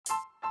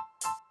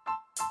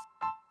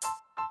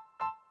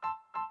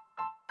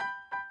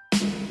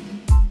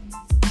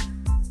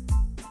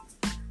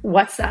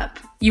What's up?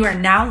 You are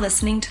now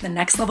listening to the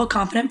Next Level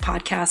Confident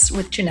podcast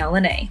with Janelle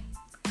Lene.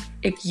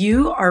 If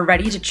you are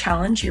ready to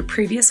challenge your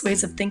previous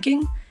ways of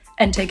thinking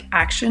and take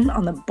action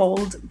on the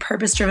bold,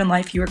 purpose-driven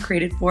life you were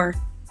created for,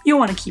 you'll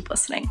want to keep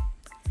listening.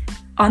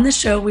 On this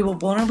show, we will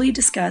vulnerably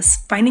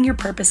discuss finding your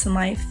purpose in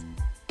life,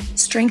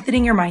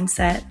 strengthening your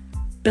mindset,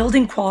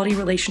 building quality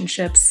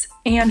relationships,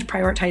 and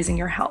prioritizing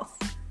your health.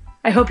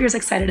 I hope you're as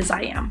excited as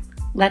I am.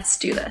 Let's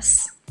do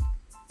this.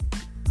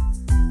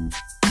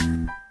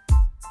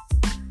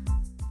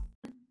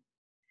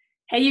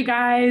 Hey, you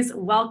guys,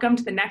 welcome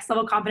to the Next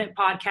Level Confident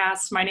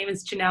podcast. My name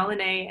is Janelle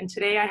Lene, and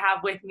today I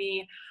have with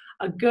me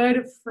a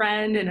good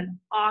friend and an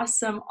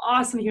awesome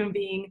human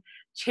being,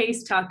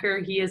 Chase Tucker.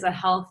 He is a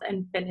health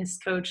and fitness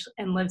coach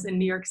and lives in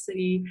New York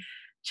City.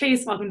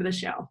 Chase, welcome to the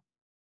show.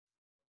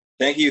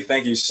 Thank you.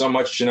 Thank you so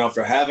much, Janelle,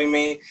 for having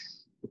me.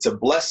 It's a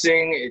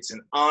blessing. It's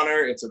an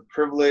honor. It's a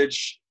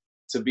privilege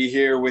to be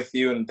here with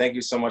you. And thank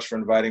you so much for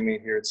inviting me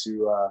here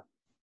to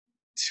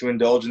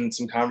indulge in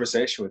some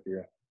conversation with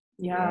you.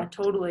 Yeah,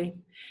 totally.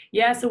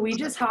 Yeah, so we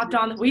just hopped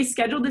on. We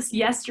scheduled this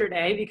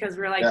yesterday because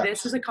we're like,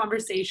 This is a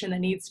conversation that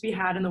needs to be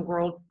had in the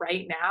world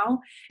right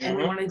now. And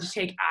we wanted to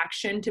take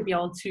action to be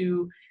able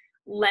to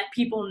let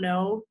people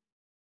know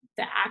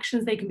the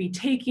actions they can be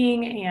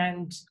taking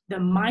and the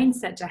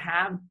mindset to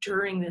have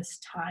during this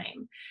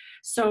time.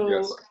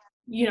 So,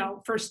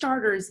 for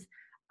starters,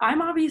 I'm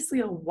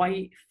obviously a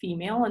white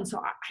female, and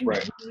so I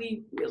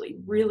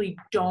really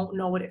don't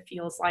know what it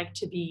feels like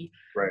to be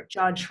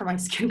judged for my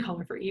skin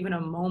color for even a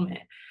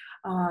moment.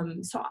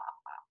 So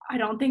I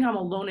don't think I'm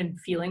alone in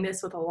feeling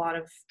this with a lot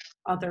of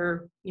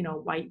other,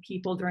 white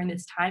people during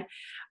this time.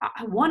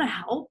 I want to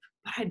help,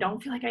 but I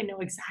don't feel like I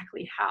know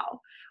exactly how.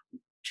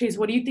 Chase,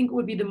 what do you think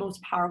would be the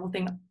most powerful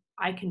thing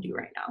I can do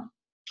right now?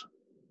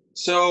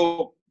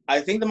 So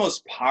I think the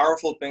most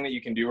powerful thing that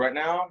you can do right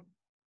now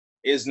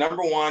is,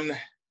 number one,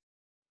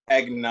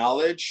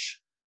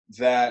 acknowledge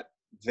that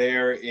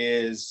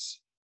there's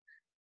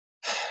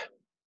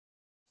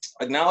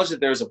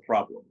a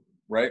problem,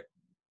 right?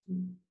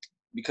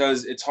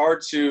 Because it's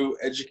hard to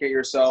educate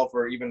yourself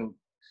or even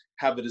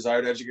have the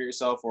desire to educate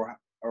yourself or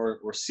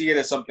see it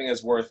as something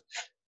as worth,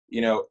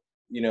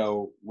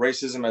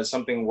 racism as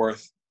something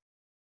worth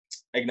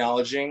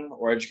acknowledging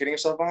or educating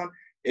yourself on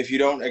if you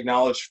don't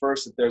acknowledge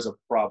first that there's a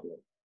problem.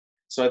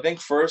 So I think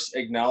first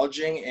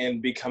acknowledging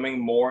and becoming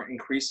more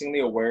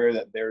increasingly aware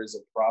that there is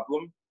a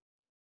problem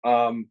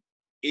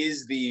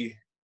is the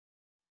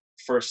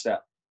first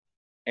step.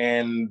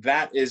 And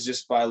that is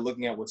just by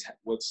looking at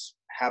what's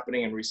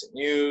happening in recent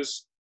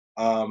news,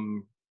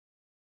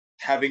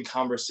 having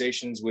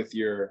conversations with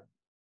your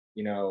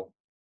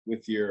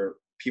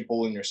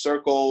people in your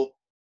circle,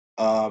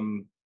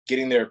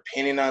 getting their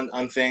opinion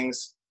on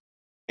things,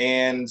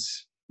 and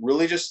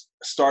really just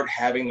start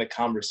having the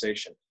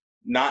conversation.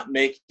 Not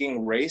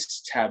making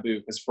race taboo,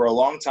 because for a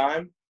long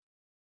time,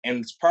 and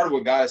it's part of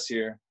what got us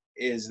here,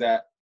 is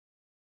that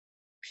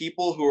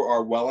people who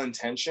are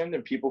well-intentioned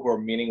and people who are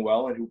meaning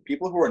well and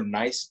people who are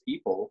nice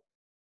people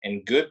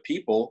and good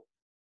people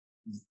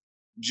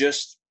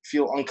just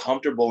feel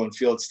uncomfortable and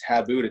feel it's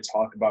taboo to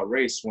talk about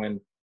race when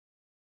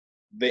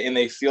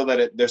they feel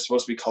that they're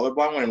supposed to be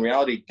colorblind, when in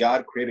reality,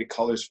 God created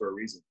colors for a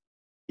reason.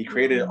 He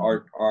created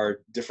our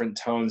different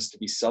tones to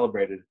be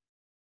celebrated.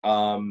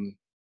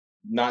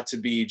 Not to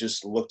be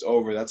just looked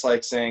over. That's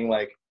like saying,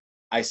 like,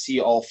 I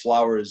see all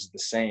flowers the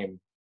same,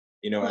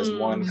 as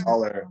one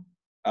color.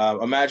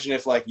 Imagine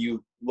if, like,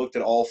 you looked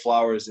at all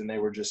flowers and they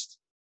were just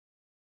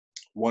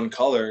one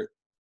color.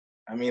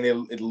 I mean,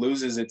 it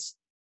loses its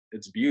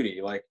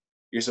beauty. Like,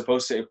 you're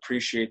supposed to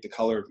appreciate the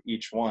color of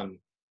each one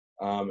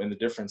and the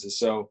differences.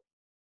 So,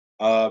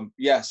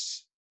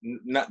 yes,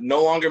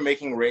 no longer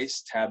making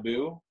race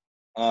taboo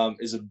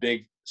is a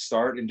big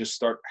start, and just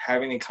start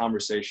having a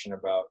conversation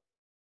about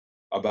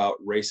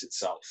race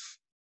itself,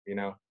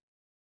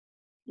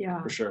 Yeah,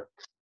 for sure.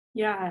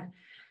 Yeah.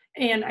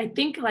 And I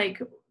think,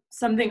 like,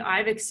 something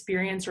I've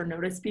experienced or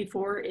noticed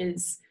before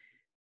is,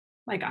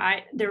 like,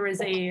 there was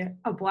a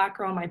black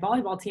girl on my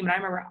volleyball team, and I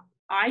remember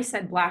I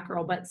said black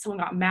girl, but someone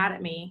got mad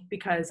at me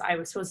because I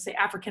was supposed to say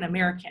African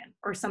American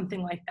or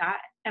something like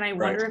that. And I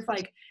wonder if,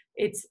 like,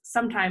 it's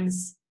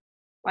sometimes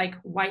like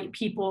white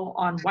people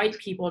on white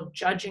people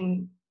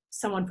judging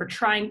someone for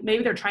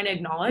maybe they're trying to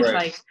acknowledge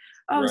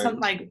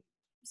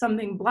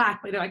something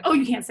black, but they're like, oh,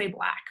 you can't say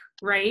black,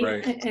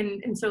 right?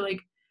 And so, like,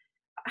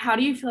 how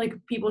do you feel like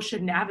people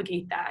should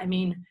navigate that? I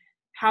mean,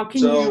 how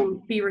can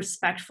you be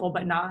respectful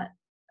but not,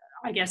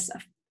 I guess,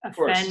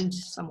 offend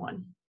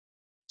someone?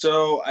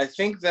 So I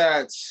think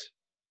that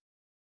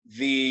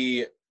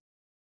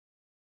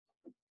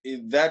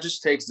that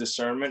just takes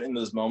discernment in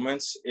those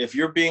moments. If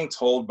you're being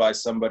told by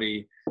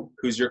somebody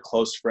who's your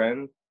close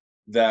friend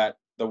that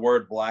the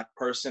word black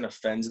person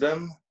offends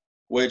them,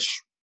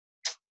 which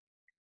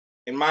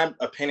in my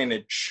opinion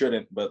it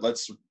shouldn't, but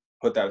let's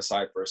put that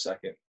aside for a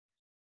second,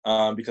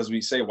 because we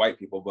say white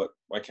people, but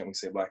why can't we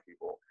say black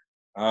people?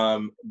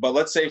 But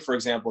let's say, for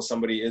example,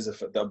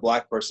 the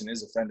black person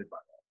is offended by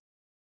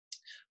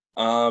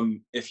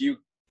that. If you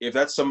if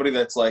that's somebody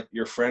that's like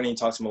your friend and you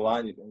talk to them a lot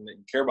and you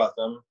care about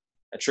them,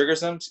 it triggers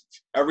them.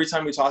 Every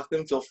time you talk to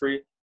them, feel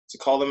free to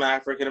call them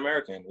African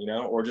American, you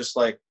know, or just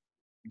like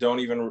don't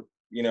even,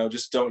 you know,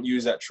 just don't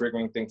use that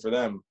triggering thing for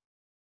them.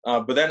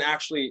 But then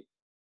actually,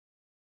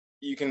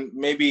 you can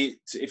maybe,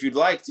 if you'd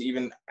like to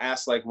even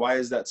ask, like, why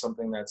is that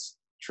something that's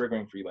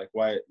triggering for you? Like,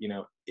 why, you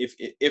know,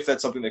 if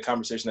that's something, the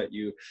conversation that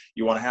you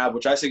want to have,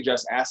 which I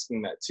suggest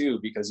asking that too,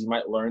 because you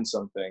might learn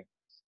something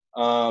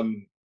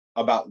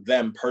about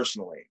them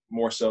personally,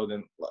 more so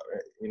than,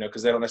 you know,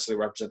 because they don't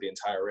necessarily represent the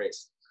entire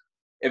race.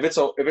 If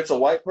it's a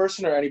white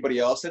person or anybody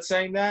else that's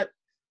saying that,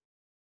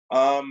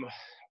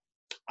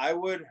 I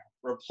would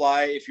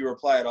reply, if you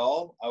reply at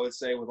all, I would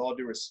say, with all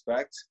due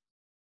respect,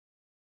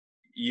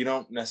 you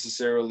don't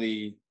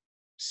necessarily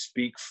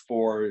speak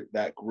for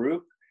that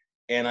group.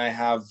 And I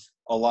have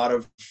a lot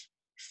of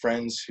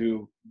friends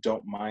who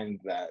don't mind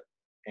that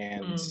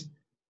and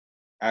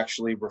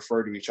actually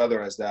refer to each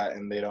other as that,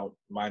 and they don't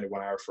mind it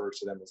when I refer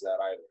to them as that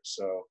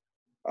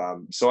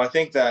either. So I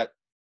think that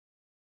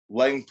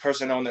letting the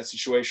person know in that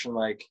situation,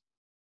 like,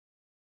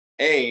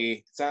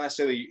 it's not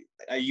necessarily,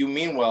 you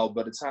mean well,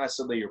 but it's not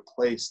necessarily your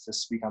place to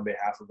speak on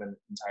behalf of an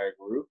entire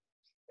group.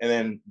 And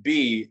then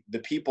B, the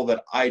people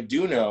that I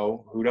do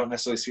know who don't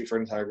necessarily speak for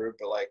an entire group,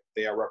 but like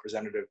they are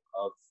representative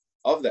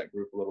of that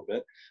group a little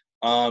bit,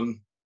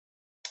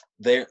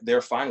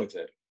 they're fine with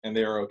it and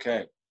they're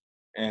okay.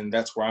 And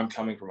that's where I'm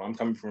coming from. I'm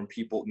coming from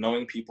people,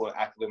 knowing people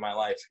actively in my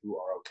life who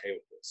are okay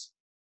with this.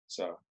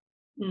 So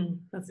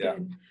that's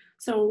good.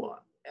 So,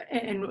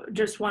 and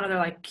just one other,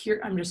 like,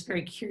 I'm just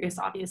very curious,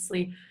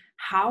 obviously,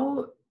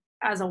 how,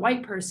 as a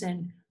white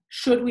person,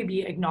 should we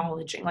be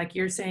acknowledging? Like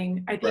you're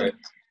saying, I think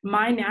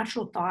my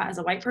natural thought as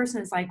a white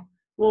person is like,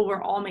 well,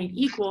 we're all made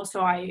equal.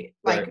 So I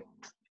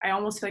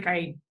almost feel like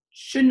I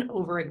shouldn't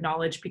over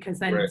acknowledge, because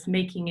then it's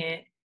making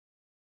it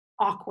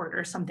awkward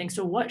or something.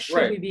 So what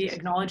should we be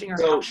acknowledging, or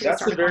how should we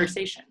start a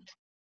conversation?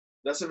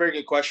 That's a very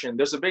good question.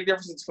 There's a big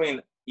difference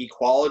between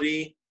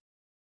equality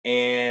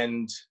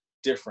and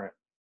different,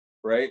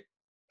 right?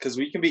 Because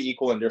we can be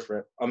equal and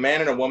different. A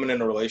man and a woman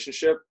in a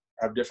relationship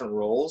have different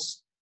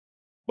roles,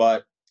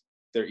 but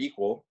they're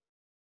equal.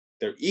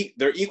 They're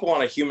equal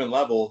on a human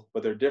level,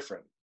 but they're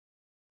different.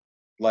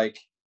 Like,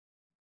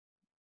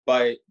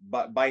 by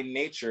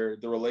nature,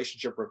 the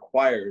relationship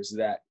requires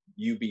that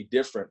you be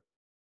different.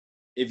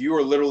 If you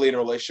were literally in a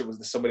relationship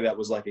with somebody that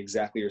was like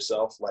exactly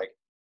yourself, like,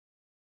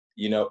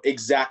 you know,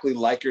 exactly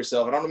like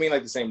yourself, and I don't mean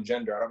like the same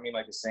gender, I don't mean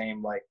like the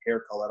same like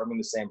hair color, I don't mean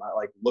the same,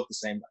 like look the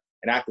same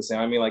and act the same.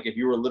 I mean, like, if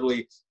you were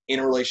literally in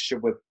a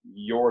relationship with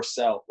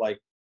yourself, like,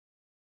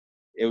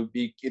 it'd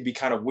be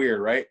kind of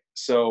weird, right?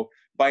 So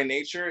by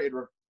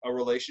nature, a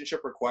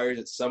relationship requires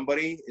that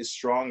somebody is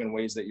strong in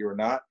ways that you're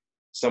not.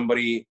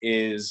 Somebody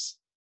is,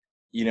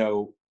 you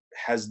know,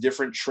 has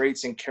different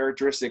traits and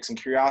characteristics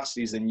and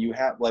curiosities than you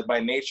have. Like, by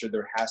nature,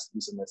 there has to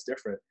be something that's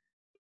different,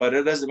 but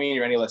it doesn't mean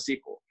you're any less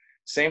equal.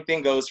 Same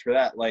thing goes for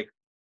that, like,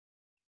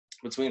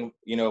 between,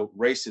 you know,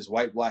 races,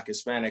 white, black,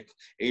 Hispanic,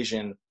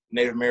 Asian,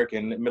 Native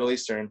American, Middle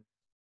Eastern.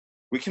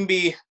 We can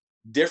be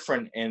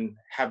different and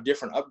have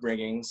different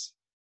upbringings,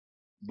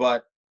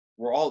 but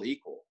we're all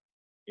equal,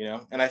 you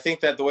know? And I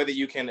think that the way that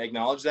you can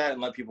acknowledge that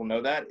and let people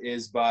know that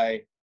is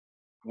by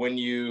when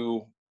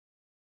you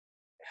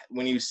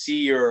see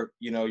your,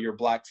 you know, your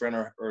black friend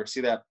or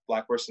see that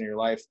black person in your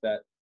life,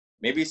 that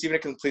maybe it's even a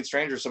complete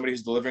stranger, somebody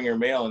who's delivering your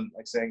mail, and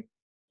like saying,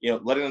 you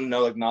know, letting them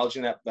know,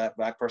 acknowledging that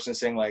black person,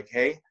 saying like,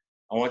 hey,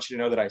 I want you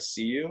to know that I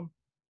see you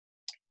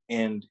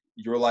and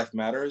your life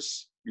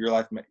matters. Your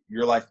life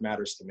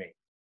matters to me.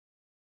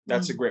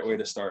 That's a great way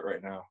to start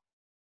right now,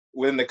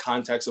 within the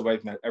context of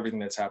everything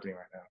that's happening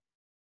right now.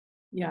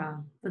 Yeah,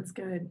 that's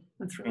good.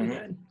 That's really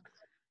good.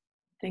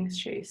 Thanks,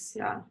 Chase.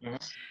 Yeah.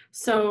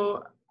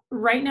 So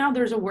right now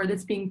there's a word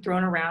that's being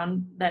thrown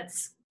around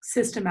that's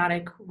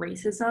systematic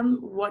racism.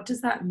 What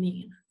does that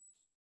mean?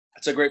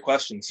 That's a great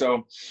question.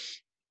 So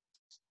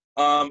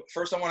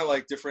first I want to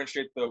like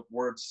differentiate the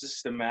word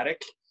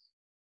systematic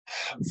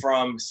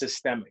from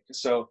systemic.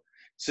 So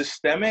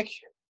systemic,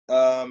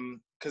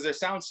 because they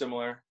sound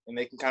similar and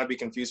they can kind of be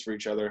confused for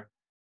each other,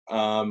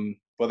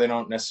 but they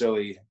don't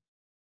necessarily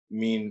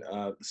mean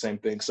the same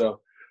thing. So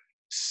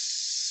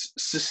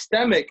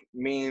systemic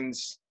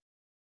means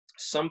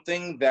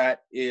something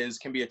that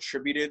can be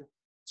attributed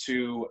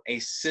to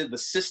the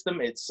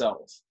system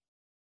itself.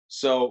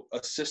 So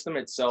a system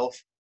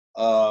itself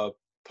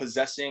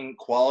possessing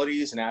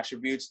qualities and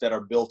attributes that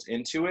are built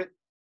into it,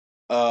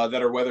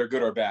 that are whether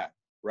good or bad,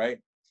 right?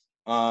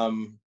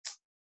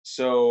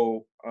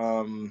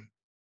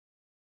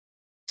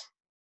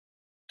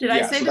 Did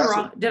I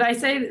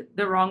say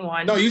the wrong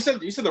one? No, you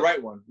said the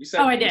right one. You said,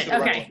 oh, I did. Okay.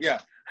 Right one.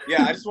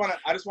 Yeah. I just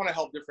want to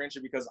help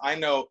differentiate, because I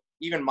know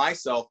even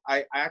myself,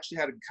 I actually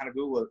had to kind of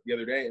Google it the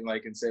other day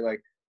and say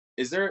like,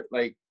 is there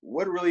like,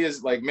 what really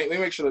is like, let me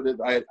make sure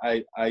that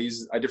I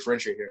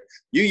differentiate here.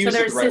 You use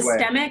it the right way. So there's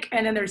systemic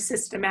and then there's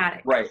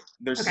systematic. Right.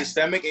 There's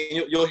systemic,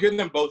 and you'll hear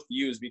them both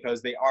used,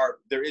 because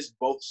there is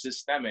both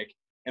systemic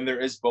and there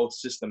is both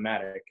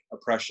systematic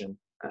oppression.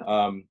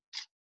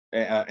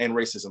 and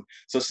racism.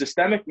 So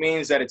systemic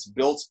means that it's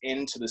built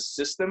into the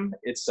system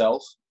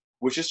itself,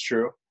 which is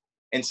true.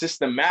 And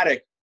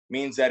systematic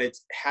means that it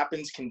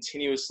happens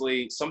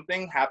continuously.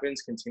 Something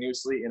happens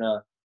continuously in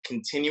a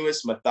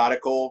continuous,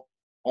 methodical,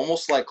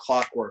 almost like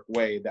clockwork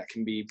way that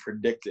can be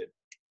predicted.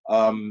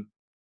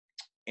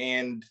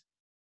 And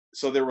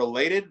so they're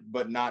related,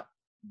 but not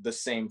the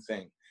same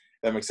thing.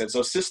 That makes sense.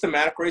 So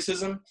systematic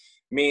racism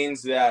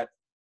means that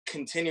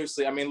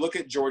continuously, I mean, look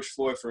at George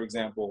Floyd, for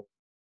example.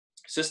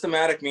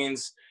 Systematic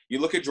means you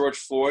look at George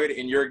Floyd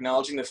and you're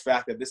acknowledging the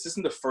fact that this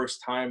isn't the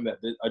first time that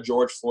a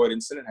George Floyd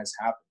incident has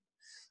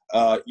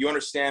happened. You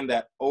understand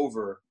that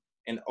over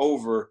and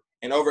over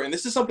and over. And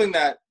this is something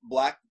that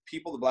Black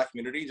people, the Black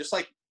community, just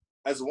like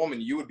as a woman,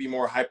 you would be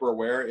more hyper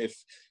aware if,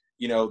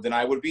 than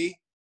I would be,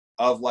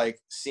 of like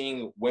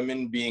seeing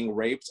women being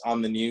raped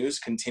on the news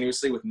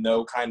continuously with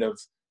no kind of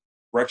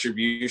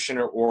retribution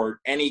or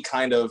any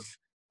kind of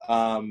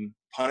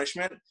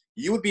punishment.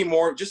 You would be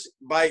more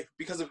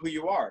because of who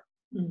you are.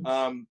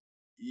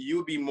 You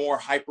would be more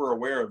hyper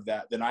aware of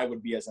that than I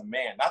would be as a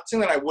man. Not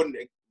saying that I wouldn't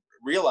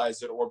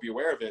realize it or be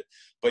aware of it,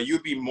 but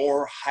you'd be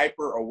more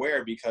hyper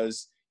aware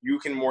because you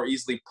can more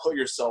easily put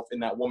yourself in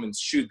that woman's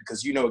shoes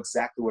because you know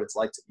exactly what it's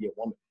like to be a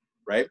woman,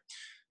 right?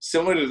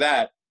 Similar to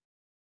that,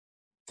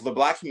 the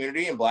Black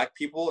community and Black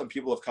people and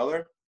people of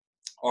color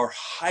are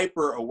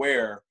hyper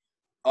aware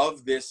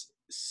of this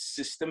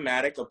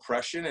systematic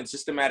oppression and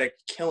systematic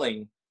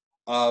killing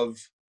of,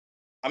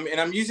 and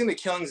I'm using the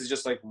killings as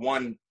just like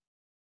one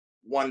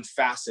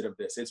facet of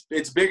this.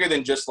 It's bigger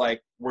than just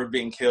like we're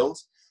being killed.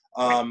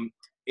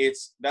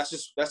 That's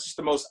just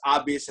the most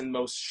obvious and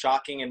most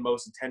shocking and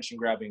most attention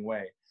grabbing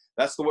way.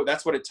 That's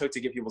what it took to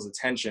get people's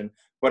attention,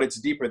 but it's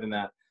deeper than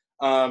that.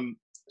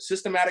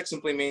 Systematic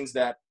simply means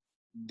that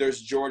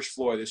there's George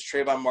Floyd, there's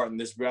Trayvon Martin,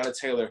 there's Breonna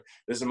Taylor,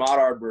 there's Ahmaud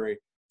Arbery,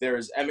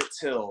 there's Emmett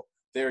Till,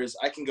 the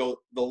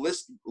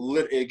list,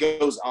 it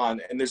goes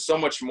on, and there's so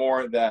much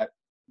more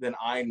than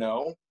I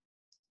know.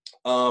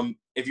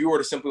 If you were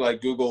to simply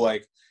like Google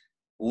like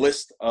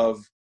list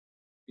of,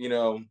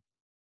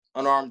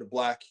 unarmed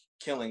Black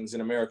killings in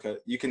America,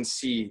 you can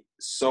see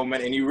so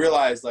many, and you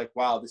realize like,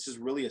 wow, this is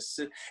really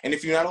and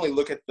if you not only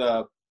look at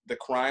the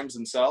crimes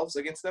themselves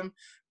against them,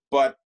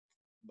 but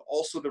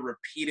also the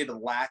repeated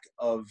lack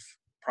of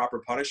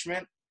proper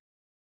punishment,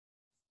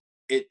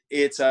 it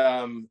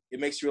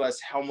makes you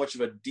realize how much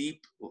of a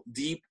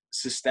deep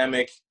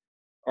systemic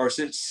or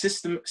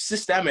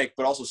systemic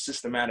but also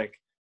systematic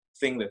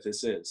thing that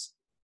this is.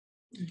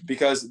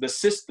 Because the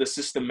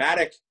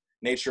systematic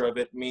nature of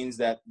it means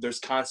that there's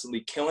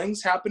constantly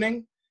killings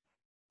happening.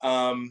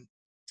 The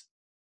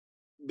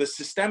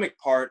systemic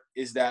part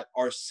is that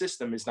our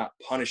system is not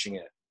punishing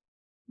it,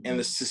 and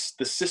the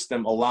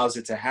system allows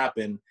it to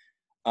happen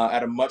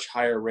at a much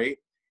higher rate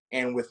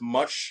and with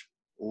much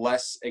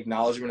less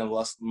acknowledgement and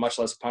much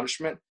less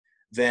punishment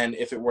than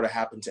if it were to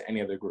happen to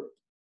any other group.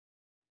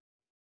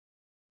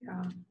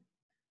 Yeah.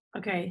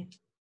 Okay.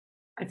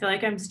 I feel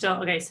like I'm still,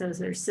 okay, so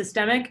there's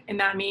systemic, and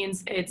that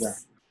means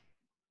it's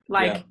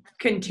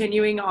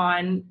continuing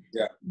on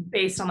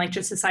based on like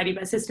just society,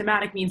 but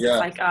systematic means it's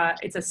like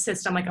it's a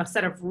system, like a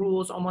set of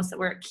rules almost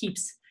where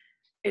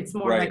it's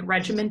more like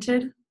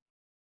regimented.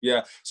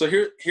 Yeah. So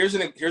here's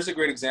a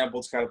great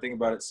example to kind of think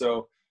about it.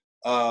 So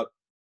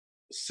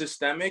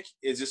systemic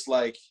is just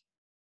like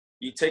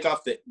you take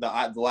off the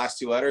last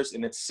two letters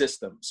and it's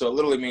system. So it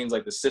literally means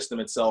like the system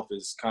itself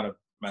is kind of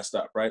messed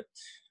up, right?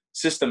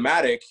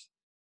 Systematic,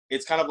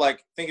 it's kind of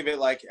like, think of it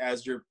like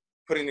as you're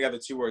putting together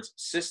two words,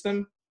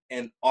 system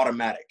and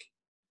automatic.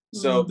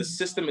 So the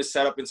system is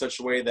set up in such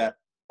a way that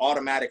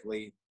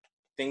automatically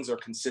things are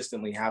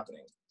consistently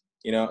happening.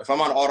 If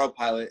I'm on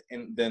autopilot,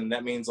 and then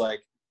that means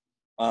like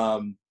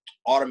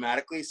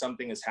automatically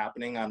something is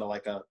happening on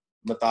like a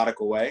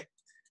methodical way.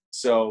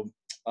 So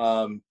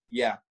think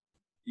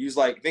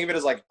of it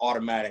as like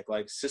automatic,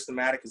 like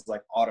systematic is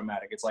like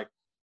automatic. It's like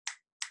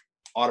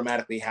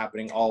automatically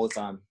happening all the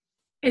time.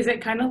 Is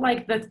it kind of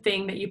like the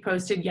thing that you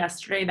posted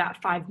yesterday,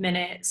 that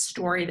 5-minute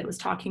story that was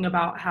talking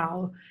about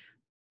how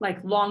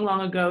like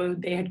long ago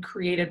they had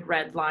created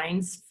red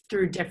lines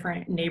through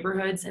different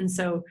neighborhoods, and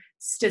so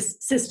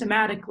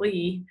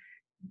systematically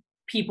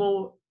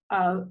people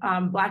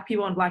Black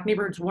people in Black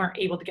neighborhoods weren't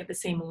able to get the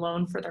same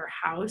loan for their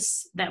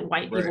house that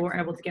white people were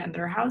able to get in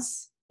their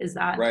house? Is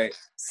that right?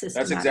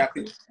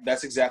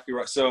 That's exactly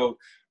right. So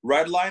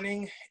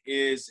redlining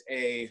is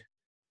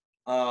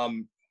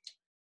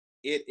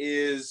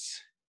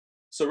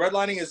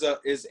redlining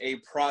is a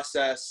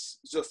process.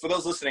 So for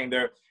those listening,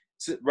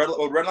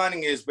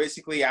 redlining is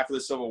basically after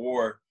the Civil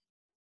War,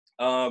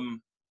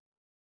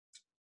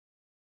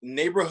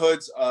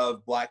 neighborhoods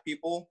of Black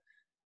people,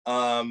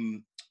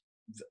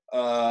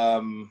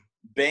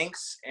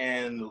 banks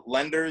and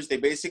lenders, they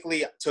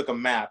basically took a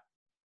map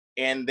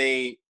and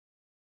they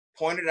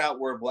pointed out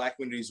where Black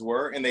communities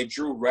were, and they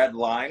drew red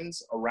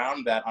lines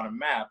around that on a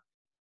map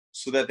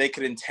so that they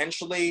could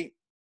intentionally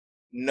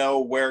know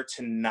where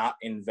to not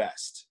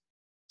invest.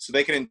 So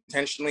they can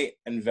intentionally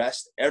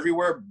invest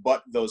everywhere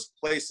but those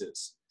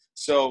places.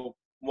 So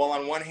while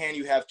on one hand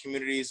you have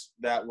communities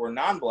that were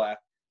non-Black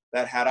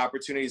that had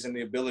opportunities and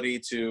the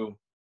ability to,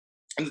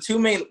 and the two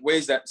main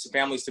ways that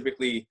families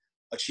typically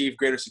achieve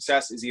greater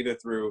success is either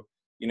through,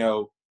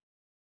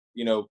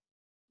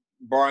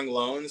 borrowing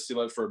loans to,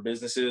 like, for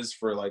businesses,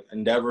 for like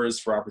endeavors,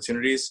 for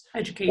opportunities,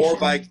 education,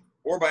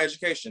 or by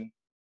education.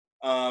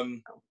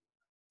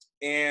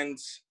 And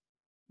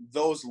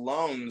those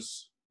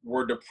loans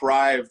were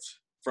deprived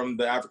from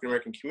the African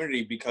American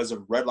community because of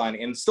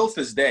redlining, and still to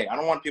this day, I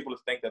don't want people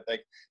to think that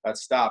that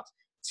stopped.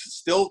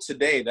 Still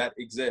today, that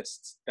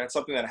exists. That's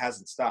something that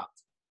hasn't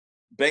stopped.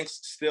 Banks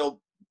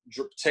still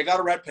take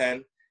out a red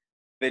pen.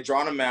 They draw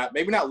on a map,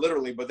 maybe not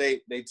literally, but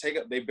they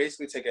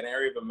basically take an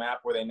area of a map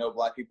where they know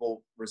Black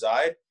people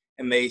reside,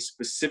 and they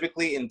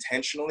specifically,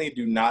 intentionally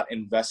do not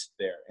invest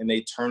there, and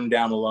they turn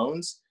down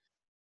loans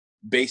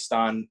based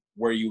on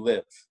where you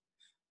live.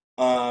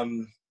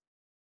 And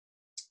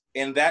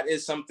that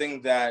is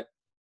something that,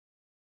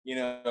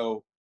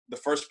 the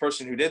first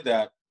person who did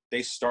that,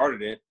 they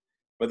started it,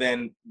 but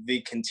then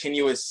the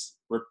continuous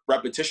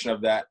repetition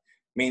of that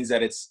means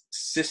that it's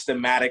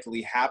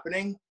systematically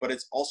happening, but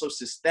it's also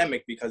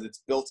systemic because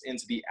it's built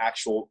into the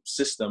actual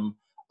system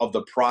of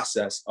the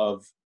process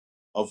of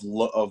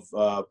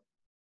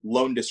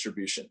loan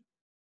distribution.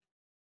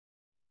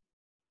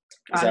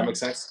 Does that make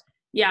sense?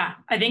 Yeah,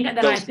 I think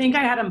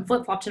I had them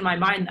flip-flopped in my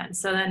mind then.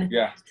 So then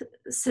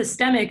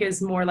systemic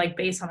is more like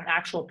based on an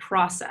actual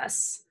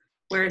process,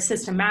 whereas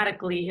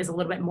systematically is a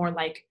little bit more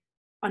like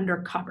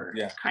undercover,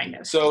 kind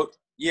of. So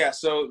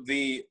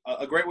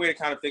a great way to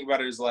kind of think about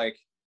it is like,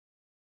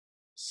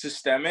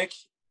 systemic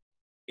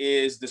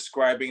is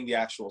describing the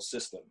actual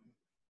system.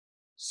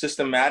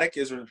 Systematic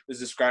is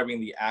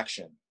describing the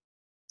action.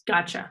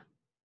 Gotcha.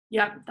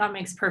 Yep, that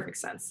makes perfect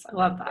sense. I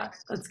love that.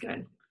 That's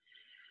good.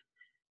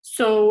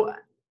 So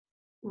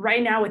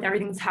right now, with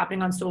everything that's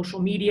happening on social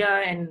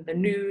media and the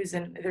news,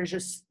 and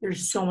there's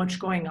so much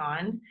going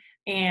on.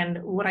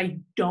 And what I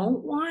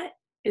don't want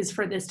is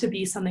for this to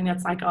be something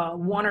that's like a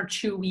 1 or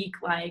 2 week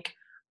like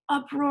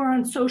uproar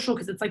on social,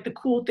 because it's like the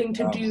cool thing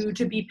to do,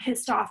 to be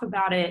pissed off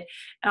about it.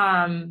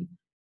 And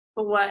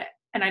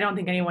I don't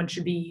think anyone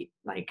should be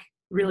like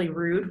really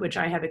rude, which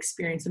I have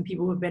experienced some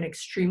people who have been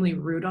extremely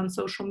rude on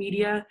social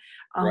media.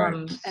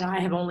 And I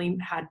have only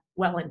had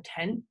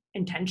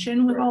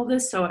intention with all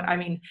this. So, I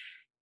mean,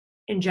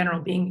 in general,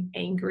 being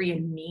angry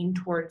and mean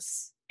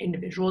towards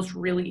individuals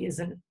really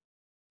isn't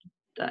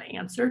the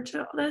answer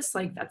to this.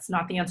 Like, that's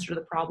not the answer to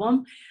the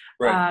problem.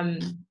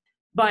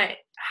 But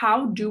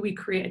how do we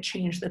create a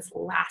change that's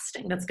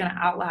lasting, that's going to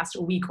outlast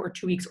a week or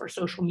 2 weeks, or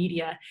social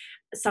media,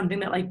 something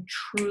that like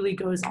truly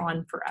goes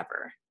on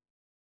forever?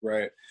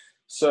 Right.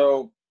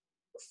 So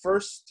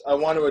first I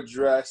want to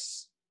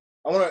address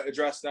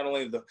not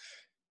only the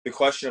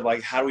question of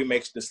like, how do we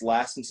make this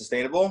last and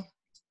sustainable,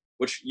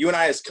 which you and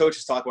I as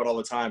coaches talk about all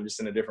the time, just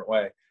in a different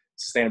way,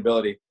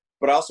 sustainability.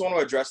 But I also want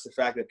to address the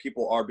fact that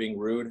people are being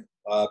rude.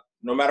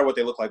 No matter what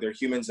they look like, they're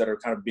humans that are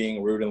kind of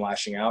being rude and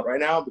lashing out right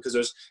now, because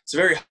it's a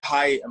very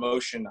high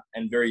emotion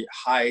and very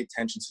high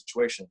tension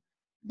situation.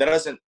 That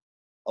doesn't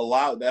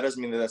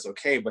mean that that's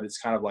okay, but it's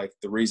kind of like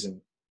the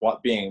reason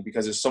being,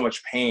 because there's so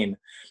much pain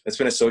that's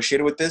been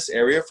associated with this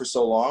area for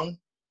so long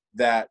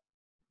that,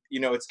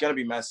 it's going to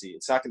be messy.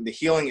 The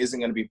healing isn't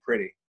going to be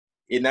pretty.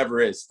 It never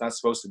is. It's not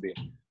supposed to be.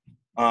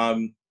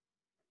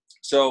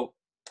 So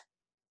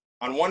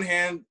on one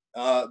hand,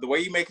 the way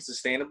you make it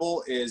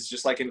sustainable is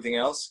just like anything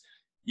else.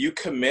 You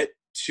commit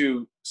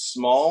to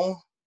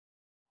small,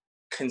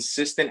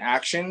 consistent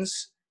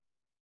actions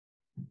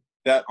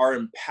that are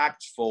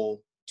impactful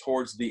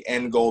towards the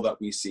end goal that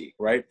we see,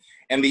 right?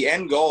 And the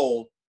end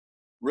goal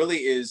really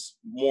is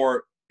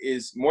more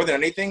than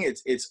anything,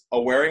 it's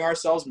awareing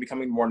ourselves and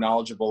becoming more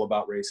knowledgeable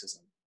about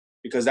racism,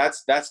 because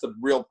that's the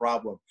real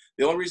problem.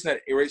 The only reason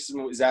that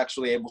racism is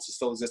actually able to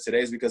still exist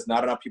today is because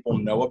not enough people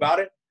know about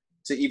it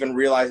to even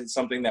realize it's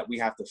something that we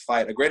have to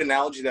fight. A great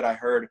analogy that I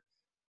heard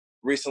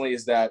recently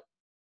is that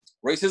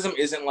racism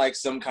isn't like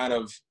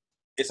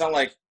it's not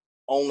like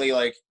only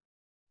like,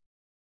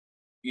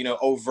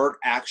 overt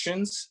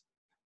actions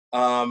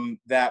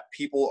that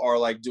people are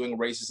like doing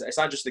racist. It's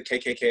not just the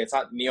KKK. It's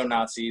not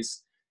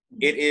neo-Nazis.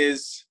 It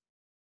is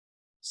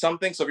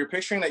something. So if you're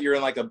picturing that you're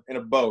in like in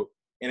a boat,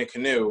 in a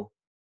canoe,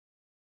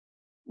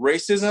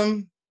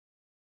 racism,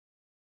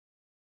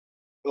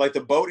 like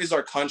the boat is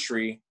our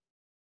country,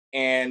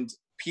 and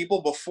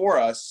people before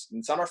us,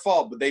 it's not our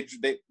fault, but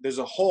there's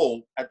a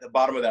hole at the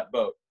bottom of that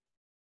boat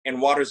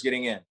and water's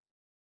getting in.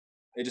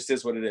 It just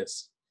is what it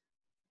is.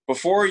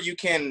 Before you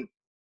can,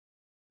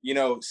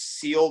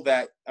 seal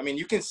that, I mean,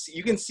 you can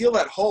seal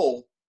that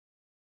hole,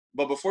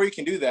 but before you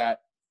can do that,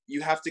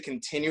 you have to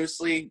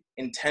continuously,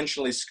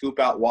 intentionally scoop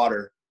out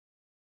water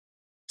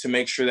to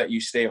make sure that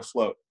you stay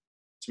afloat,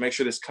 to make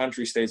sure this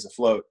country stays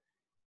afloat,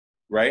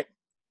 right?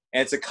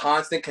 And it's a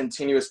constant,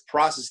 continuous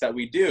process that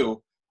we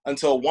do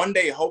until one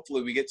day,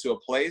 hopefully, we get to a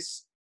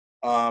place,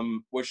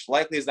 which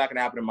likely is not going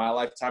to happen in my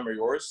lifetime or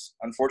yours,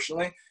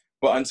 unfortunately,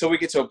 but until we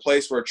get to a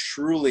place where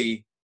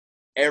truly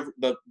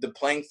the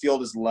playing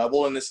field is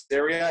level in this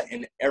area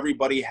and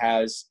everybody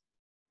has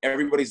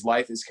everybody's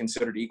life is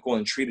considered equal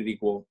and treated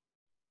equal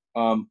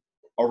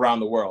around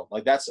the world.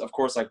 Like that's, of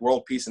course, like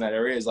world peace in that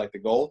area is like the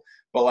goal.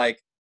 But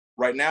like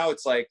right now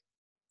it's like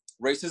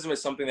racism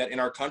is something that in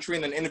our country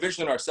and then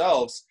individually in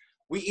ourselves,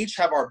 we each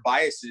have our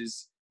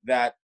biases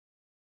that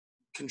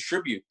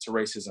contribute to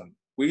racism.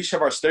 We each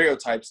have our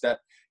stereotypes that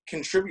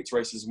contribute to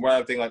racism. Where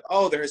I think like,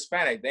 oh, they're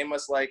Hispanic, they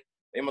must like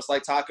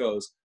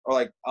tacos, or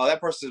like, oh,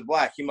 that person is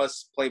black, he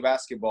must play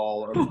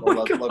basketball or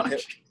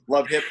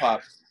love hip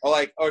hop, or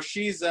like, oh,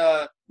 she's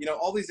you know,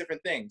 all these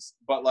different things.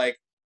 But like,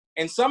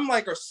 and some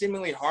like are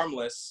seemingly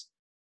harmless,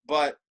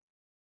 but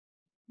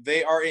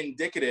they are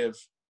indicative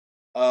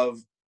of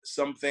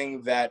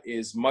something that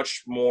is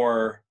much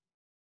more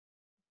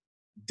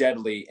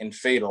deadly and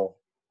fatal.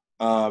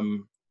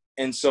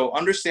 And so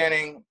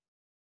understanding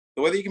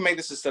the way that you can make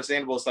this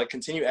sustainable is like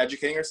continue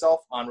educating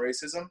yourself on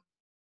racism,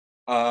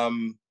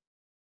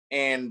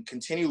 and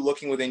continue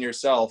looking within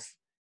yourself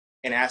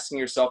and asking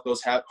yourself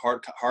those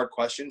hard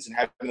questions and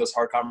having those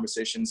hard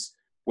conversations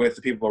with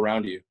the people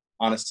around you,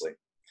 honestly.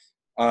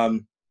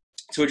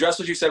 To address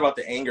what you said about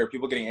the anger,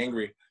 people getting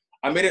angry,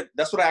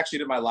 that's what I actually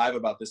did my live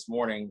about this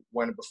morning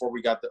before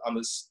we got on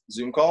this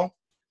Zoom call.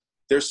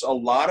 There's a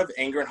lot of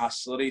anger and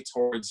hostility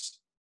towards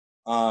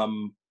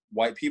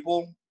white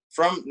people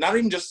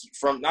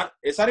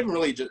it's not even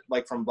really just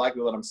like from black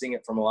people that I'm seeing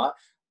it from a lot,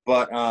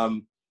 but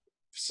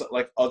so,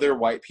 like other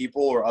white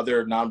people or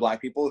other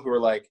non-black people who are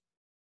like,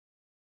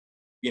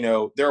 you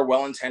know, there are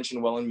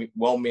well-intentioned,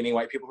 well-meaning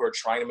white people who are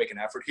trying to make an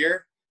effort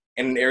here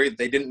in an area that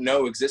they didn't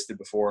know existed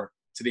before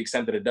to the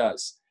extent that it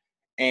does.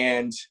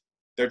 And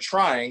they're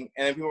trying,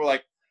 and then people are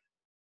like,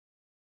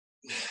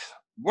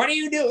 what do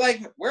you do?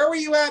 Like, where were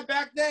you at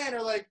back then?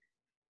 Or like,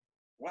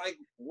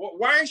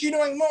 why aren't you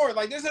doing more?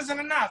 Like, this isn't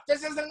enough.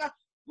 This isn't enough.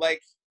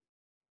 Like,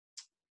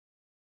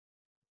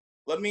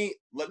 let me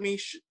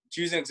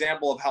choose an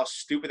example of how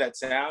stupid that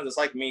sounds. It's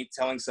like me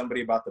telling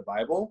somebody about the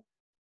Bible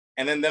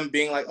and then them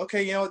being like,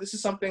 okay, you know, this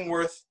is something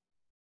worth,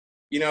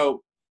 you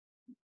know,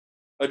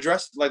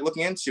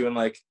 looking into, and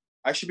like,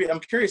 I'm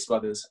curious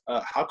about this.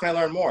 How can I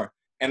learn more?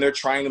 And they're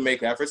trying to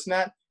make efforts in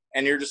that.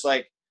 And you're just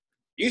like,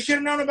 you should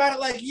have known about it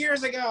like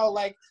years ago.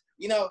 Like,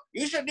 you know,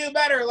 you should do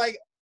better. Like,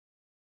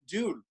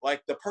 dude,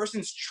 like the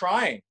person's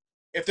trying.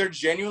 If they're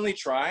genuinely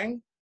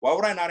trying, why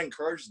would I not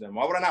encourage them?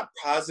 Why would I not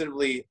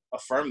positively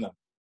affirm them?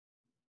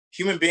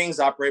 Human beings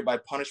operate by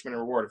punishment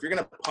and reward. If you're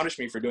going to punish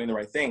me for doing the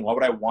right thing, why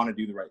would I want to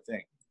do the right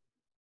thing?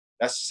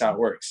 That's just how it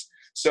works.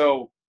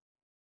 So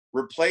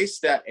replace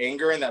that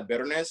anger and that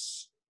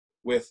bitterness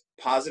with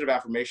positive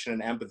affirmation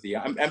and empathy.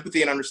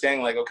 Empathy and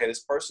understanding like, okay,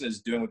 this person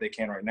is doing what they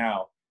can right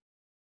now.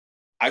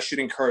 I should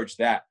encourage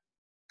that,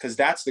 because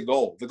that's the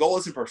goal. The goal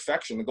isn't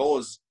perfection. The goal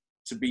is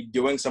to be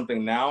doing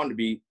something now and to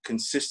be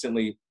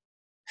consistently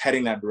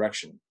heading that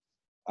direction.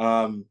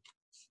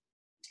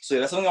 So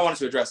that's something I wanted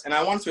to address. And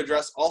I wanted to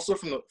address also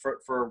from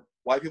for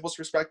white people's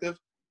perspective,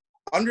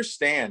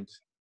 understand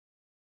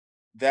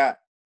that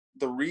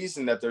the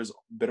reason that there's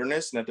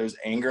bitterness and that there's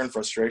anger and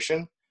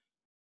frustration,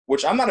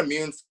 which I'm not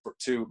immune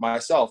to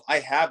myself. I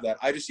have that.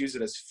 I just use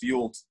it as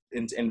fuel.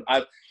 And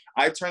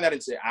I turn that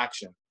into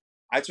action.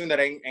 I turn that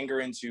anger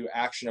into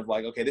action of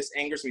like, okay, this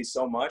angers me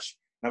so much.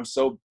 And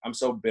I'm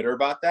so bitter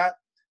about that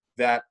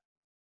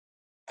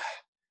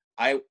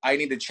I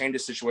need to change the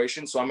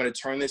situation. So I'm going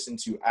to turn this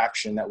into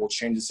action that will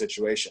change the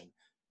situation.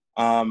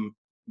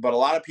 But a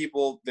lot of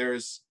people,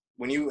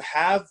 when you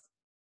have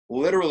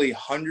literally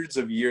hundreds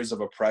of years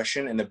of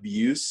oppression and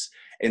abuse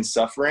and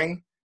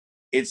suffering,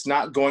 it's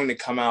not going to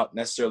come out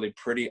necessarily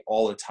pretty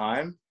all the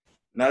time.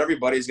 Not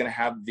everybody's going to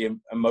have the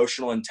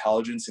emotional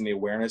intelligence and the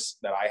awareness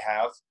that I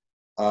have,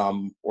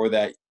 or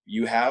that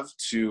you have,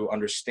 to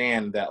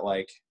understand that,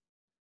 like,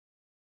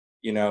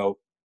 you know,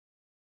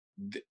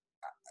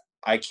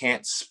 I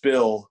can't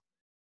spill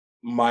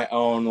my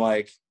own,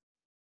 like,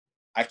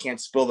 I can't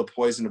spill the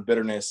poison of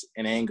bitterness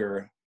and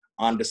anger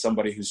onto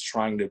somebody who's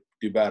trying to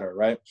do better,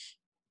 right?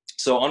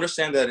 So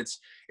understand that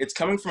it's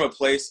coming from a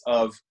place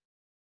of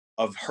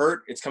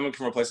hurt. It's coming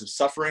from a place of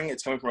suffering.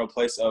 It's coming from a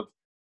place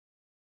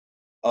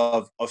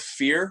of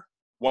fear,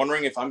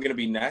 wondering if I'm going to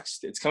be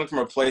next. It's coming from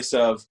a place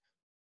of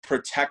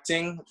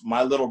protecting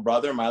my little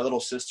brother, my little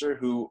sister,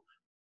 who,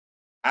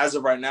 as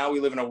of right now, we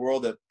live in a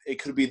world that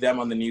it could be them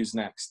on the news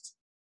next.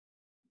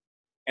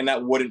 And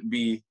that wouldn't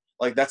be,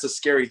 like, that's a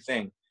scary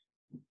thing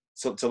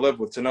to live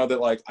with, to know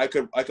that, like, I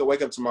could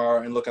wake up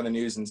tomorrow and look on the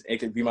news and it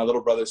could be my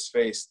little brother's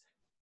face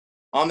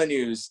on the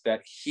news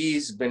that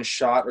he's been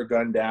shot or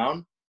gunned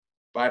down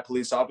by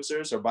police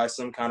officers or by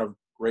some kind of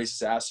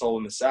racist asshole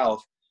in the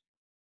South.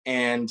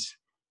 And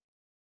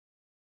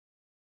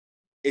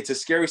it's a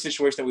scary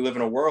situation that we live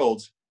in a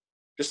world,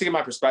 just to get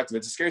my perspective,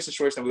 it's a scary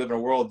situation that we live in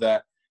a world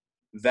that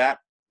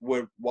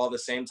would, while at the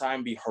same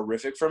time be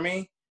horrific for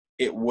me,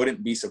 it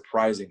wouldn't be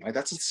surprising. Like,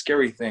 that's a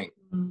scary thing.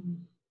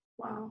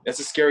 Wow. That's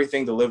a scary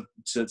thing to live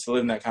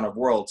in that kind of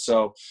world.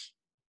 So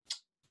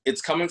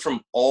it's coming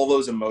from all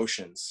those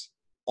emotions.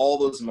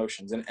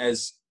 And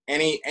as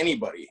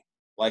anybody,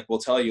 like, will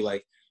tell you,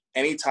 like,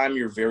 anytime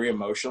you're very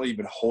emotional, you've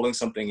been holding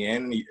something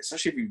in,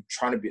 especially if you're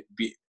trying to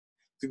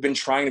you've been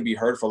trying to be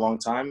heard for a long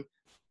time,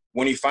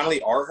 when you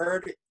finally are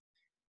heard,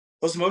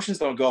 those emotions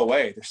don't go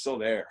away. They're still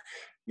there,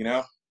 you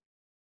know?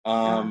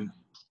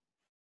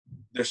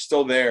 They're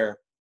still there.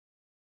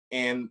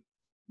 And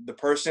the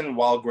person,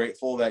 while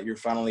grateful that you're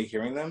finally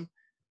hearing them,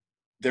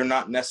 they're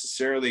not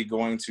necessarily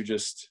going to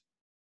just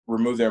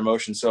remove their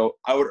emotions. So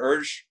I would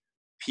urge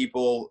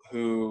people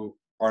who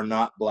are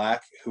not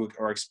Black, who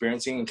are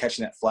experiencing and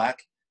catching that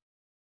flack,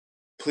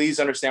 please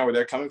understand where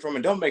they're coming from,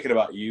 and don't make it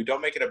about you.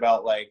 Don't make it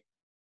about like,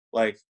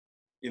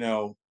 you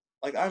know,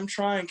 like, I'm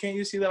trying. Can't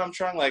you see that I'm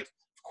trying? Like,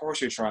 of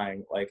course you're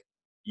trying. Like,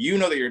 you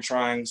know that you're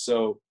trying,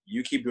 so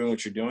you keep doing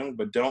what you're doing,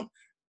 but don't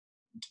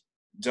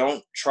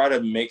try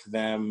to make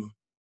them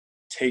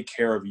take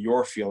care of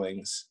your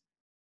feelings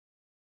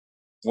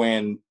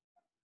when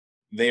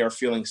they are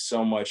feeling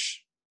so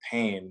much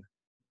pain.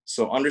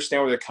 So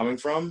understand where they're coming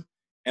from,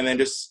 and then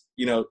just,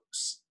 you know,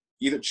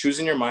 either choose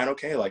in your mind,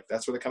 okay, like,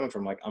 that's where they're coming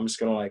from. Like, I'm just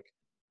gonna, like,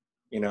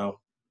 you know,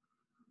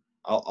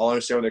 I'll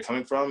understand where they're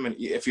coming from. And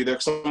if you're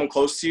someone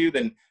close to you,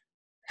 then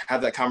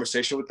have that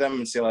conversation with them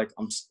and say, like,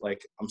 I'm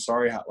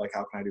sorry, how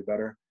can I do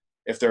better?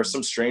 If there's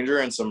some stranger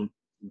and some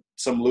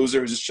loser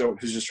who's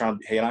just trying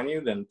to hate on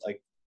you, then,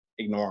 like,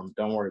 ignore them.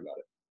 Don't worry about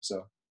it.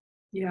 So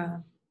yeah,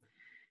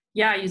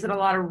 you said a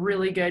lot of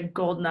really good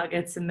gold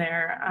nuggets in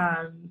there.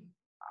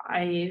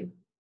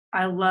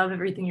 I love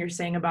everything you're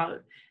saying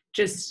about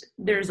just,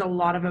 there's a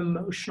lot of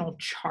emotional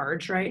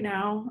charge right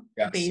now,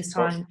 yes, based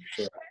on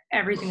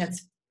everything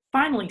that's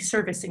finally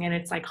surfacing, and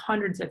it's like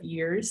hundreds of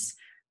years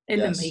in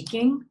the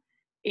making.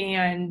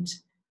 And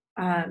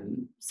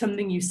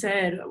something you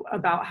said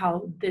about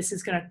how this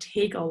is going to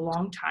take a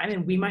long time,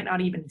 and we might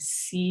not even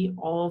see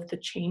all of the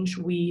change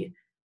we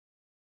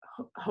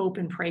hope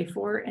and pray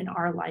for in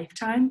our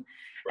lifetime.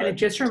 Right. And it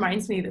just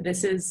reminds me that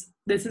this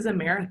is a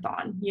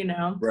marathon, you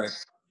know? Right.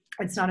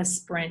 It's not a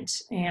sprint.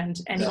 And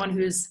anyone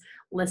who's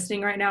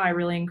listening right now, I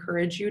really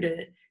encourage you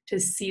to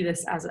see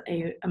this as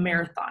a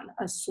marathon.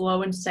 A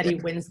slow and steady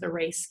wins the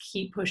race.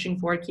 Keep pushing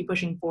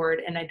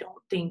forward. And I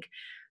don't think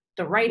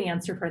the right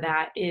answer for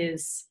that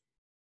is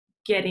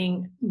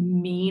getting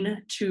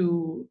mean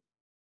to,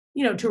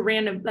 you know, to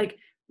random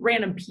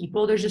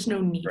people. There's just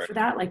no need for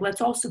that. Like,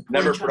 let's all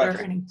support each other.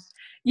 And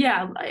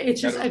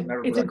it's just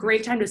it's a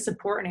great time to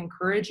support and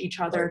encourage each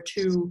other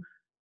to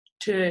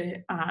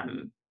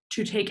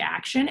take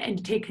action and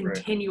to take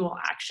continual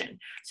action.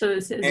 So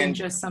this isn't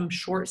just some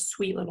short,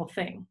 sweet little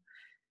thing.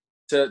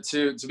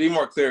 To be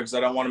more clear, because I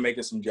don't want to make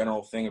this some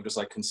general thing of just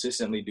like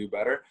consistently do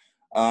better.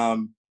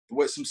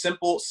 What some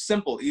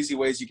simple, easy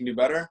ways you can do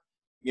better,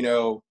 you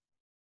know,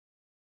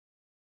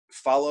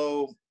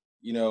 follow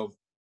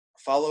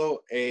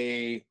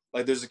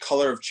there's a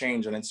Color of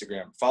Change on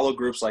Instagram. Follow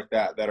groups like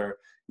that are,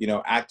 you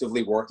know,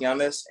 actively working on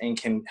this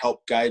and can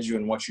help guide you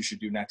in what you should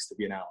do next to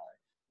be an ally.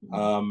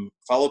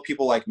 Follow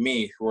people like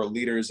me who are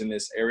leaders in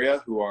this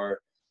area, who are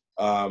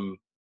kind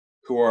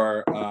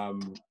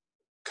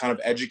of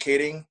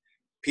educating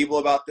people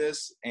about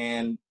this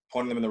and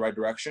pointing them in the right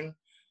direction.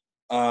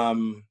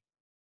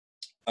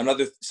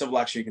 Another simple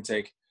action you can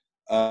take,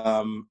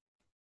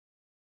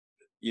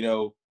 you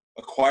know,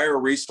 acquire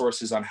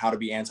resources on how to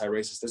be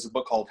anti-racist. There's a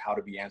book called How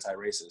to Be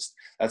Anti-Racist.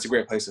 That's a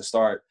great place to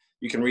start.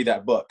 You can read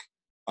that book.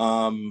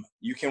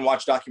 You can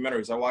watch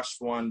documentaries. I watched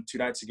one 2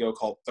 nights ago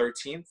called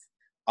 13th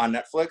on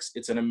Netflix.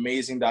 It's an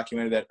amazing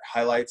documentary that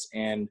highlights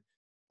and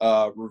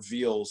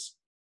reveals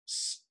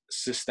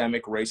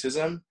systemic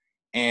racism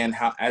and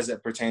how, as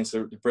it pertains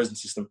to the prison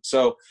system.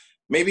 So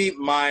maybe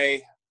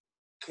my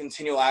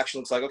continual action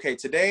looks like, okay,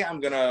 today I'm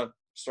going to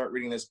start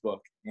reading this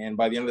book. And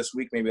by the end of this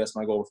week, maybe that's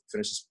my goal, to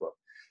finish this book.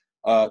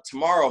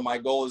 Tomorrow, my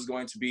goal is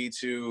going to be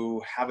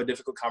to have a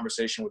difficult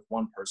conversation with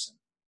one person.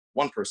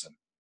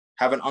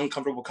 Have an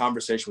uncomfortable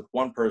conversation with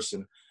one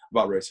person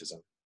about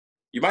racism.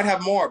 You might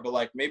have more, but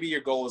like maybe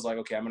your goal is like,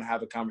 okay, I'm going to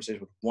have a conversation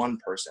with one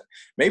person.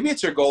 Maybe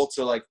it's your goal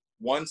to like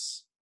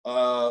once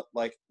a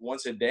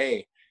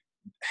day,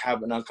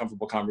 have an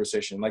uncomfortable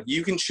conversation. Like,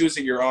 you can choose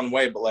it your own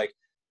way, but like,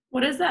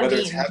 what does that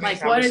mean?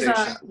 Like, what is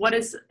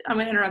I'm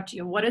going to interrupt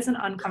you. What is an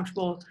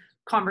uncomfortable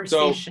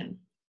conversation?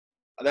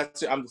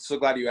 So I'm so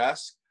glad you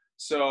asked.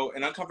 So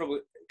an uncomfortable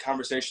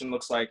conversation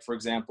looks like, for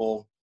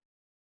example,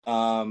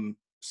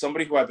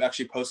 somebody who I've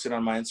actually posted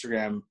on my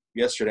Instagram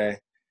yesterday,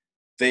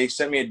 they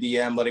sent me a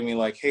DM letting me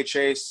like, hey,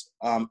 Chase,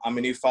 I'm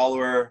a new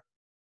follower.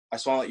 I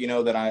just want to let you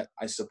know that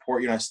I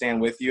support you and I stand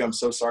with you. I'm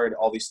so sorry that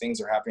all these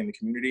things are happening in the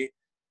community.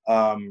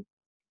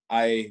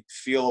 I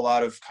feel a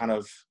lot of kind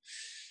of,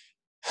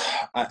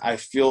 I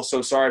feel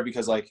so sorry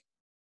because like,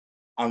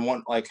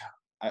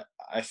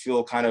 I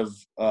feel kind of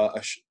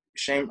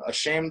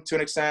ashamed to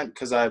an extent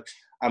because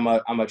I'm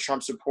a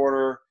Trump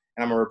supporter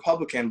and I'm a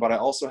Republican, but I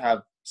also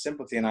have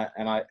sympathy and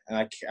I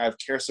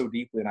care so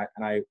deeply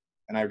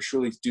and I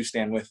truly do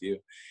stand with you.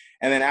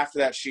 And then after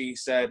that, she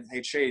said,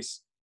 hey,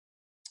 Chase,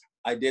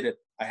 I did it.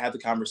 I had the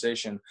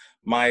conversation.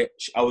 I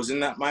was in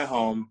my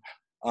home,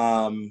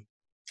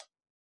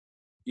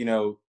 you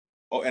know,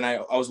 and I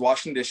was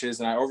washing dishes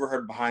and I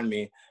overheard behind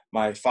me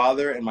my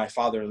father and my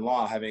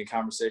father-in-law having a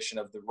conversation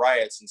of the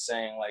riots and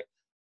saying like,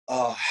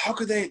 how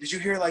could they, did you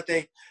hear, like,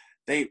 they,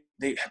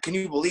 can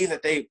you believe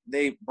that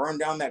they burned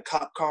down that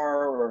cop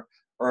car,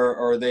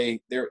 or they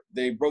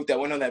broke that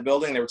window in that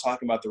building? They were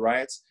talking about the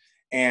riots.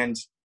 And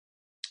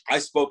I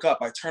spoke up.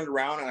 I turned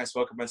around and I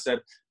spoke up and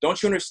said,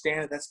 don't you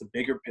understand that that's the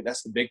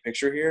big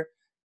picture here,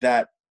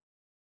 that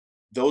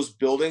those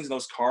buildings and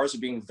those cars are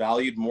being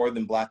valued more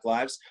than Black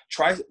lives?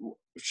 Try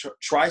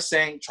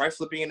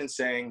flipping it and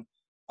saying,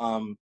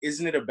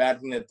 isn't it a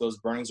bad thing that those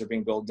burnings are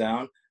being built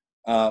down?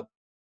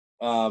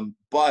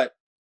 But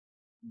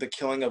the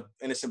killing of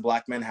innocent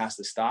Black men has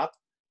to stop.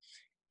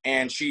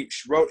 And she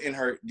wrote in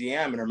her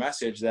DM, in her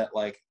message, that,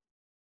 like,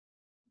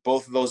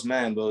 both of those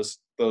men, those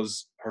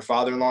her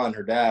father-in-law and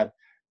her dad,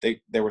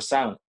 they were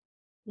silent.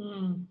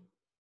 And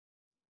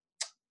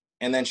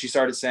then she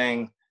said,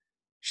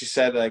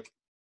 like,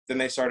 then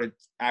they started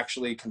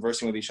actually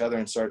conversing with each other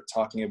and started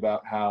talking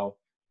about how,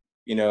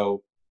 you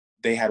know,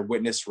 they had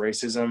witnessed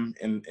racism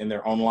in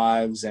their own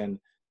lives, and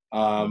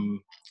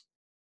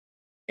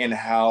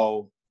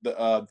how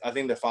I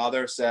think the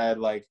father said,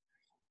 like,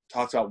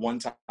 talked about one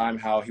time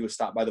how he was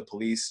stopped by the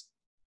police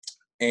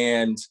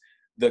and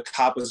the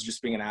cop was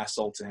just being an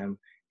asshole to him,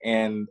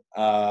 and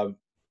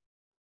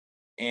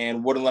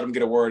wouldn't let him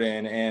get a word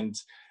in. And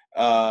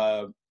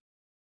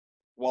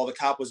while the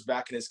cop was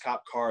back in his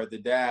cop car, the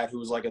dad, who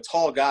was like a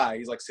tall guy,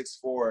 he's like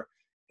 6'4",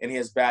 and he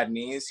has bad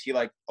knees, he,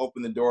 like,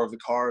 opened the door of the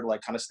car to,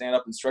 like, kind of stand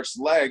up and stretch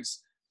his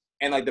legs.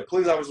 And, like, the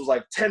police officer was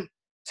like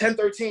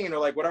 1013, or,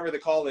 like, whatever the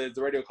call is,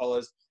 the radio call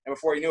is. And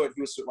before he knew it,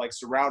 he was, like,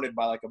 surrounded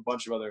by, like, a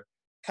bunch of other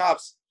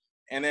cops.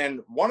 And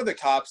then one of the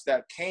cops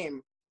that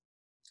came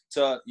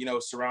to, you know,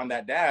 surround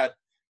that dad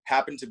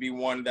happened to be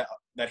one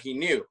that he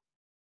knew.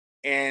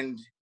 And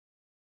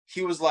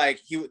he was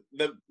like,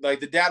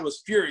 the dad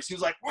was furious. He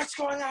was like, what's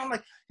going on?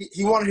 Like,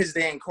 he wanted his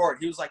day in court.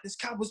 He was like, this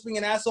cop was being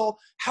an asshole.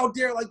 How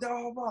dare, like, blah,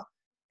 blah, blah.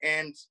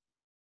 And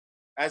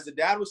as the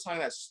dad was telling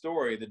that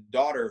story, the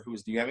daughter, who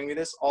was DMing me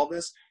all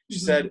this, she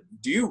said,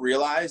 do you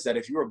realize that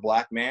if you were a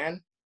Black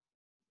man,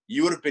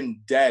 you would have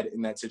been dead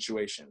in that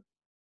situation?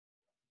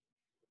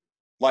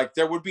 Like,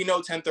 there would be no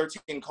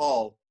 1013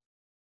 call.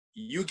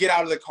 You get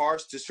out of the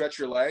cars to stretch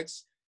your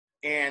legs,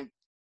 and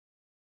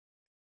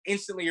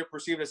instantly you're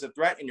perceived as a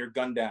threat and you're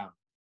gunned down.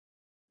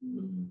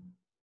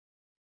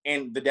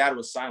 And the dad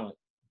was silent.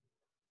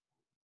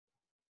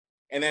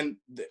 And then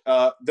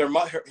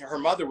her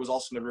mother was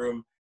also in the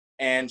room,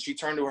 and she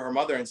turned to her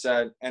mother and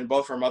said, and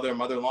both her mother and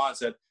mother-in-law, and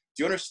said,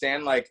 do you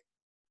understand, like,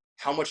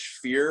 how much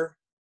fear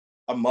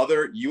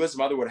you as a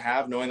mother would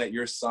have, knowing that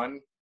your son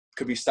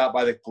could be stopped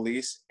by the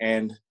police,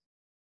 and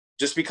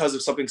just because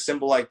of something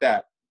simple like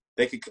that,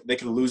 they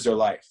could lose their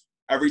life.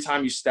 Every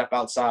time you step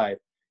outside,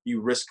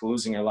 you risk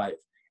losing your life.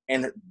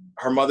 And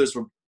her mother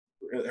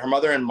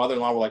and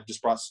mother-in-law were, like,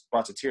 just brought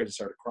to tears and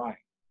started crying.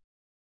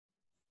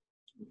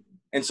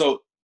 And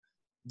so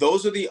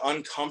those are the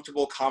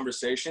uncomfortable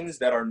conversations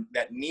that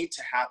need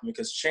to happen,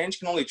 because change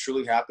can only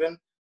truly happen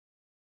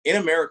in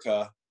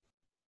America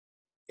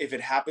if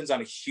it happens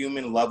on a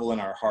human level in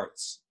our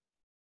hearts.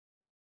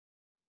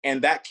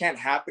 And that can't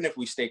happen if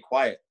we stay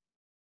quiet,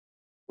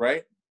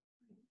 right?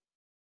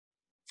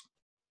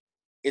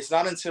 It's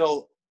not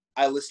until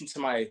I listen to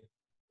my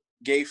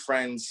gay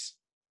friends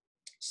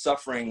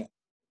suffering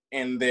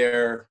and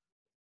their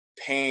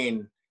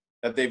pain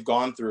that they've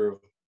gone through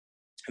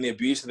and the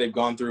abuse that they've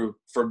gone through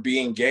for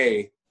being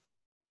gay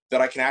that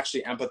I can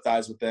actually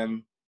empathize with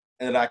them,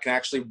 and that I can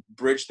actually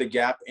bridge the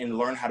gap and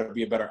learn how to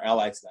be a better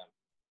ally to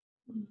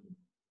them.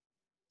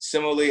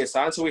 Similarly, it's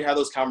not until we have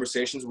those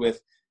conversations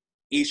with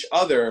each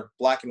other,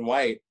 Black and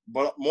white,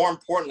 but more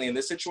importantly in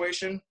this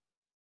situation,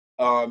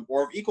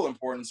 or of equal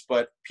importance,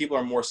 but people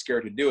are more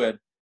scared to do it,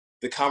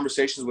 the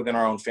conversations within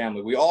our own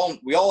family. We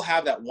all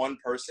have that one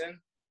person.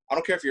 I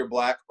don't care if you're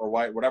Black or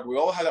white, whatever. We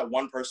all have that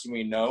one person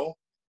we know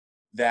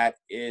that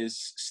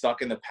is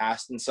stuck in the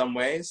past in some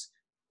ways,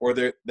 or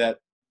that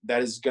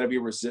is going to be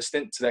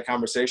resistant to that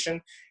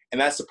conversation. And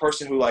that's the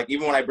person who, like,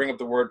 even when I bring up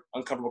the word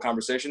uncomfortable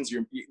conversations,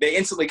 they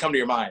instantly come to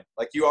your mind.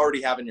 Like, you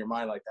already have in your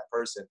mind, like, that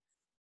person.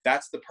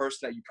 That's the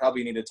person that you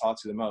probably need to talk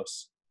to the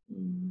most.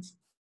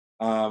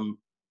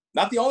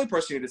 Not the only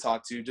person you need to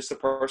talk to, just the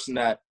person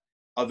that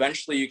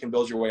eventually you can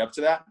build your way up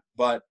to that.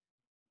 But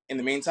in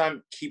the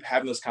meantime, keep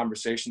having those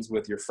conversations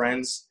with your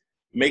friends.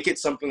 Make it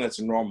something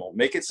that's normal.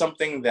 Make it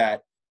something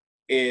that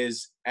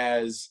is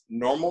as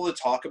normal to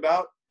talk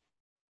about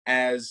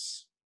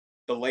as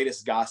the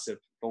latest gossip,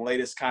 the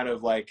latest kind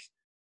of, like,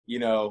 you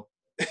know,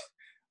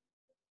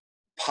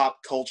 pop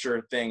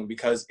culture thing,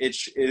 because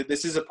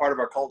this is a part of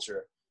our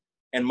culture,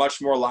 and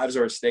much more lives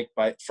are at stake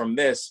from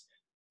this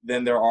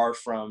than there are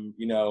from,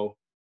 you know,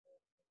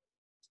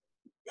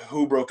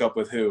 who broke up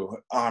with who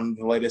on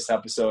the latest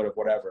episode of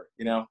whatever,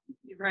 you know?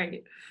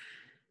 Right.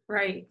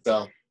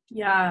 So,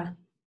 yeah,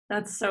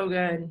 that's so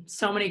good.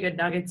 So many good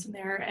nuggets in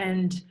there.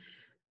 And,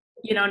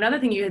 you know, another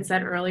thing you had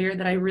said earlier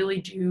that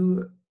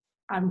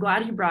I'm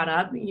glad you brought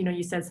up, you know,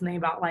 you said something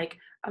about, like,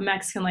 a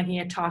Mexican liking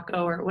a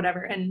taco or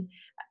whatever. And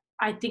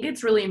I think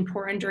it's really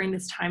important during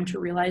this time to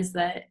realize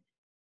that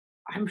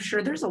I'm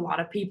sure there's a lot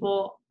of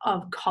people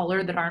of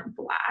color that aren't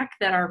Black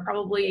that are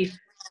probably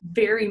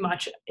very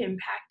much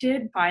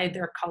impacted by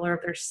their color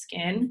of their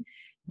skin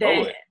that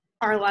Totally.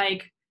 are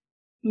like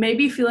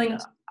maybe feeling,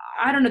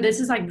 I don't know, this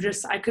is like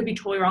just, I could be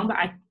totally wrong, but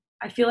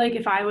I feel like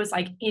if I was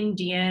like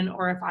Indian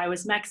or if I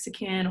was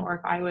Mexican or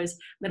if I was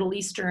Middle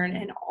Eastern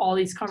and all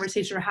these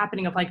conversations are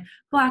happening of like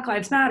Black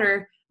Lives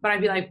Matter, but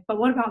I'd be like, but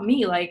what about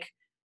me? Like,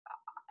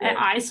 Right.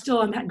 I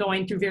still am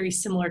going through very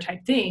similar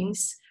type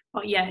things,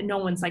 but yet no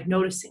one's like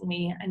noticing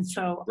me. And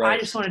so I Right.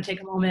 just want to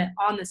take a moment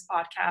on this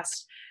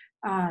podcast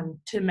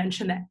to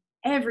mention that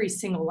every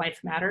single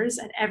life matters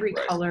and every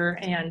Right. color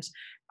and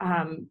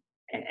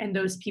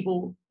those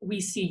people,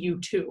 we see you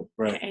too,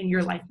 Right. and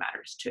your life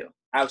matters too.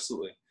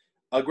 Absolutely.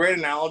 A great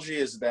analogy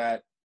is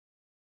that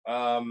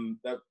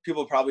that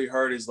people probably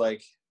heard is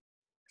like,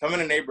 if I'm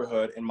in a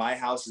neighborhood and my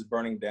house is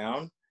burning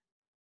down,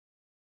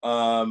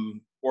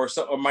 or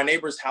my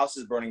neighbor's house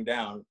is burning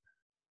down,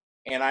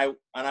 and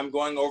I'm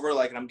going over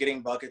like, and I'm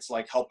getting buckets to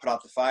like help put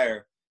out the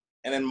fire,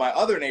 and then my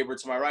other neighbor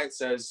to my right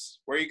says,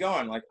 "Where are you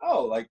going?" Like,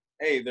 "Oh, like,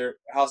 hey, their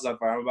house is on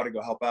fire. I'm about to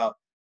go help out."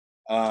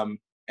 And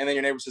then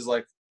your neighbor says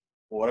like,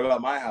 "Well, what about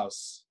my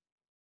house?"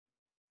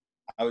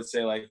 I would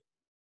say like,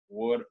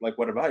 "What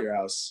about your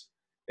house?"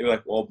 They'd be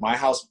like, "Well, my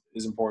house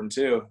is important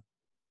too."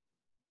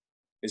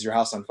 Is your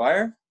house on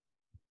fire?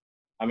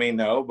 I mean,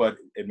 no, but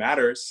it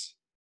matters.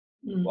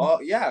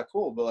 Well, yeah,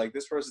 cool, but like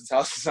this person's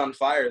house is on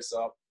fire,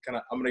 so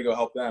I'm gonna go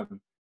help them.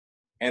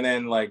 And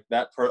then like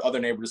that other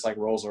neighbor just like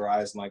rolls her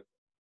eyes and like,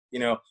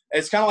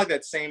 it's kind of like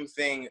that same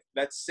thing.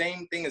 That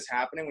same thing is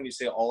happening when you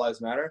say all lives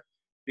matter,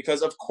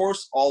 because of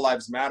course all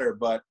lives matter,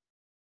 but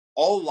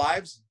all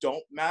lives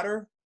don't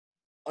matter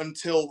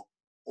until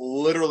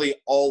literally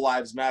all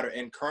lives matter.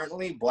 And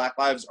currently, Black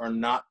lives are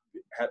not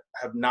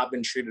have not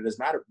been treated as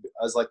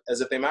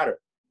if they matter.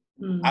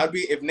 I would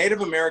be, if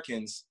Native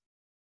Americans,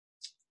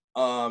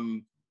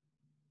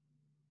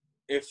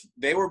 if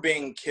they were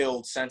being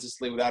killed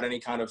senselessly without any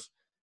kind of,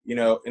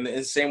 in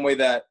the same way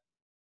that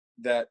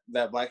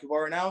Black people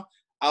are now,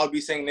 I would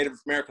be saying Native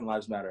American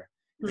lives matter.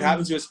 If it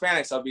happened to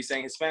Hispanics, I would be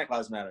saying Hispanic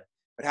lives matter.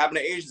 If it happened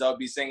to Asians, I would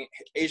be saying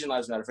Asian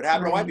lives matter. If it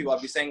happened to white people,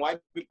 I'd be saying white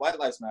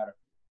lives matter.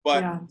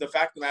 But the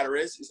fact of the matter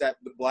is that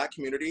the Black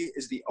community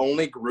is the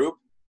only group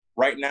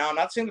right now. I'm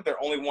not saying that they're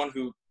the only one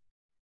who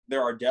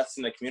there are deaths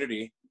in the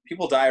community.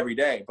 People die every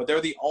day, but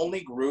they're the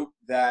only group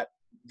that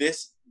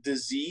this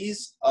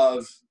disease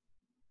of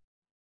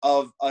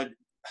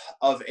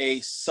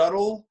a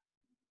subtle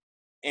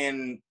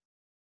and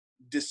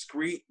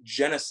discrete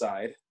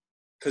genocide,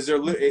 because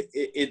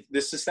the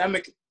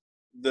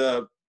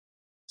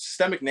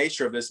systemic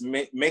nature of this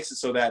makes it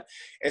so that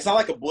it's not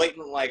like a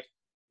blatant like,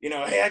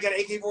 hey, I got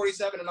an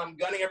AK-47 and I'm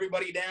gunning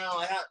everybody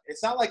down.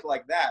 It's not like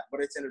that,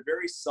 but it's in a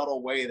very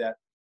subtle way that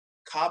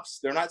cops,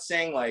 they're not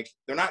saying like,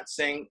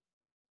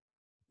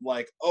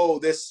 oh,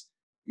 this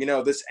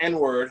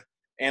N-word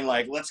and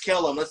like, let's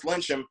kill him, let's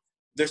lynch him.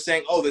 They're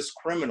saying, oh, this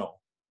criminal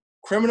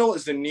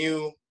is the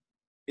new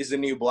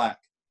Black.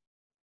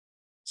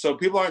 So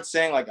people aren't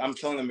saying like, I'm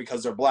killing them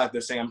because they're Black.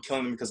 They're saying I'm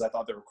killing them because I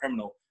thought they were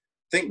criminal.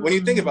 When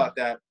you think about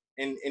that,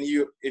 and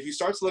if you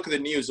start to look at the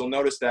news, you'll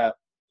notice that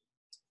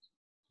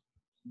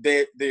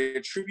they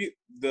attribute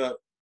the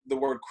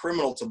word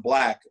criminal to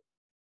Black,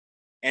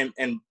 and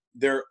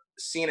they're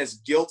seen as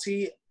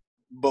guilty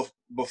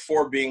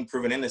before being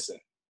proven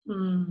innocent,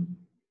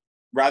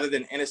 rather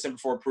than innocent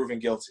before proven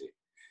guilty.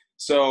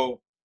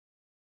 So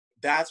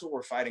that's what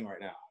we're fighting right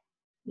now.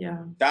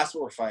 Yeah, that's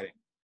what we're fighting.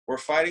 We're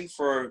fighting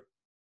for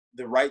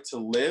the right to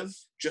live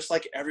just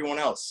like everyone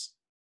else.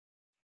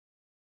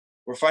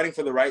 We're fighting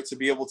for the right to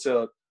be able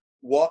to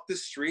walk the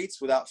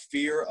streets without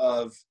fear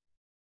of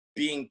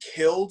being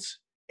killed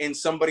and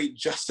somebody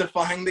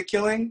justifying the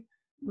killing,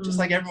 just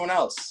like everyone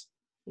else.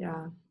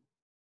 Yeah.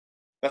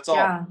 That's all.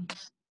 Yeah.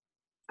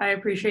 I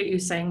appreciate you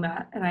saying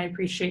that, and I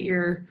appreciate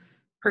your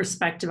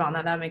perspective on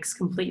that. That makes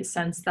complete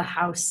sense. The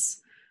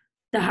house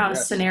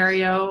yes.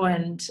 scenario,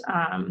 and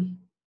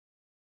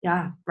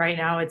right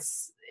now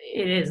it's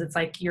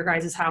like your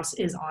guys' house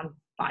is on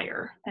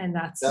fire, and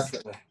that's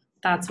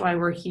why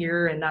we're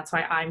here, and that's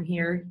why I'm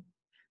here.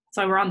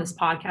 So we're on this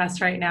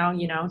podcast right now,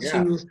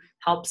 to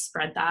help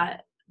spread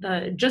that.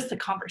 The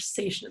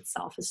conversation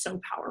itself is so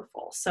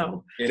powerful.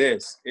 So it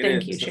is.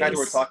 Thank you, the fact that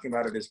we're talking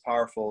about it is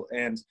powerful.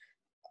 And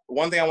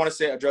one thing I want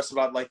to address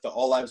about like the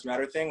all lives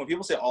matter thing, when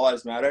people say all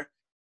lives matter,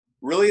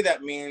 really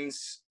that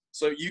means,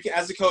 so you can,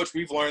 as a coach,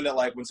 we've learned that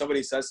like when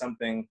somebody says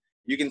something,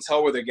 you can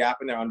tell where the gap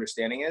in their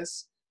understanding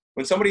is.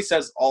 When somebody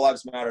says all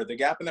lives matter, the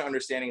gap in their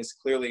understanding is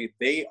clearly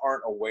they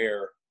aren't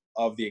aware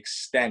of the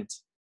extent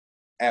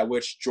at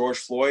which George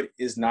Floyd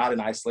is not an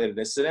isolated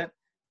incident,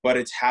 but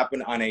it's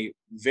happened on a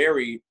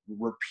very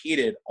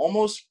repeated,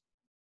 almost,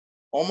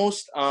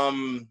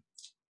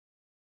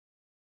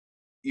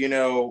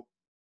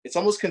 it's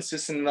almost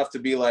consistent enough to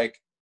be like,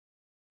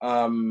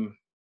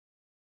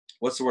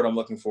 what's the word I'm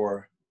looking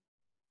for?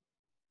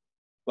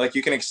 Like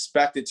you can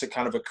expect it to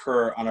kind of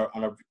occur on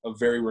a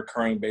very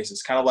recurring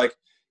basis. Kind of like,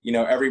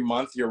 every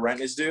month your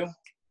rent is due.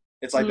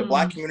 It's like the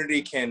Black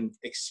community can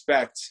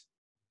expect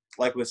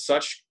like with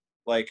such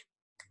like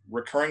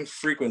recurring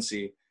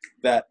frequency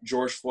that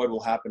George Floyd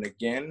will happen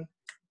again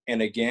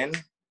and again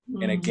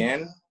and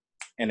again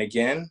and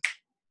again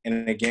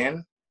and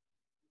again.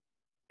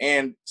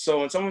 And so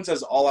when someone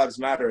says all lives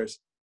matters,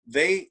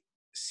 they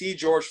see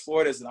George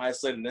Floyd as an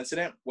isolated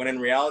incident, when in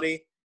reality,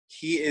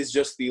 he is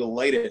just the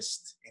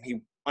latest.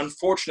 And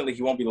unfortunately,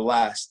 he won't be the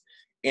last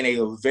in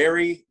a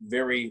very,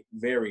 very,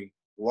 very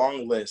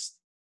long list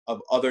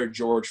of other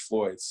George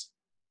Floyds,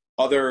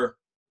 other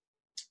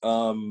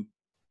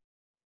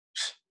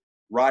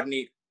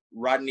Rodney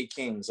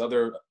Kings,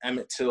 other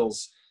Emmett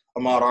Tills,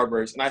 Ahmaud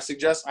Arbery's. And I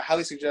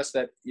highly suggest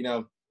that,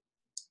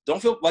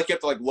 don't feel like you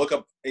have to like look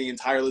up the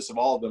entire list of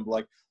all of them, but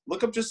like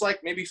look up just like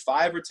maybe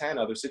 5 or 10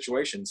 other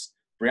situations.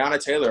 Breonna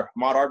Taylor,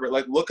 Ahmaud Arbery,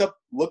 like look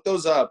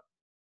those up,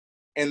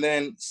 and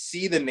then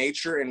see the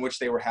nature in which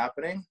they were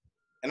happening.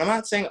 And I'm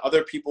not saying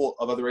other people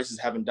of other races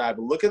haven't died,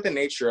 but look at the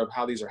nature of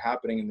how these are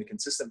happening and the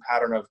consistent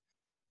pattern of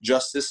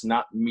justice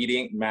not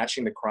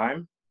matching the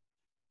crime.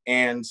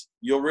 And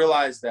you'll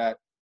realize that'll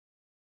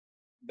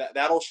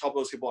help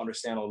those people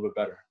understand a little bit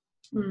better.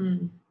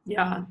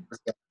 Yeah.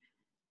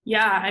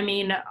 Yeah. I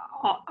mean,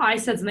 I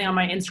said something on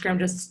my Instagram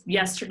just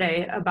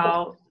yesterday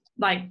about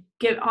like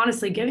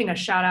giving a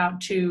shout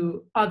out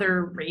to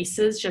other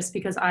races, just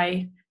because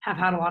I have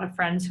had a lot of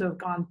friends who have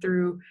gone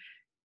through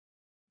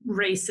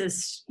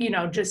racist,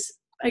 just,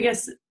 I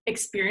guess,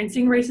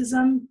 experiencing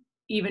racism,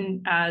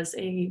 even as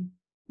a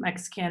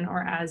Mexican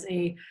or as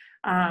a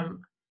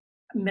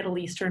Middle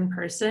Eastern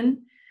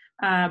person.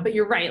 But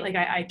you're right. Like,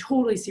 I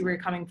totally see where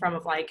you're coming from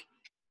of like,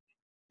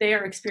 they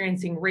are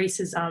experiencing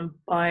racism,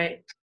 but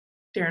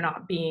they're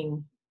not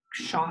being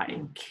shot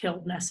and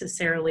killed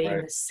necessarily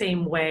in the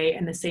same way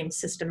and the same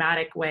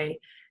systematic way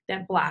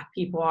that Black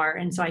people are.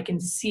 And so I can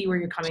see where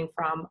you're coming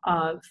from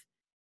of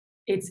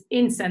it's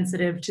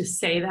insensitive to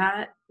say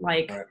that,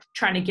 like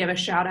trying to give a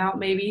shout out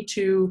maybe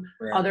to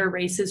other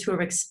races who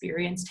have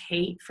experienced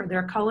hate for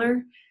their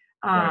color.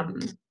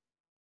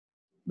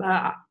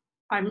 But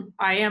I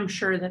am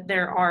sure that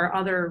there are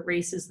other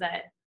races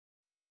that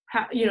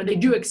they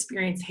do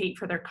experience hate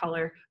for their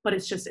color, but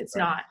it's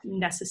not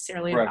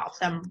necessarily about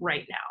them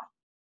right now.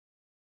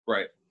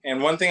 Right.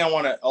 And one thing I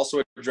want to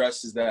also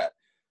address is that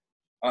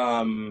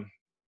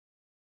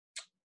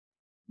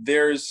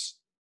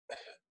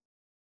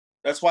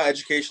that's why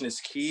education is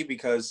key,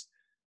 because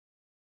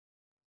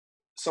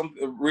something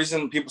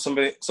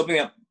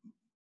that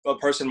a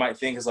person might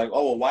think is like,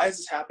 oh, well, why is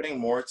this happening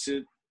more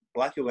to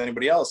Black people than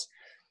anybody else?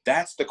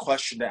 That's the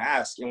question to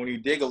ask. And when you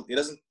dig, you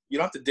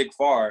don't have to dig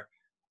far.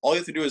 All you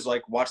have to do is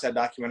like watch that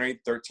documentary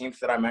 13th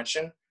that I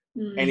mentioned,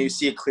 and you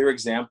see a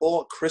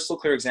crystal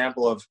clear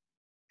example of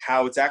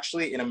how it's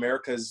actually in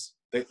America's,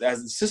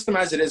 as the system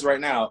as it is right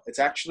now, it's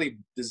actually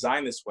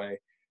designed this way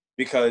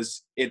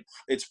because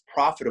it's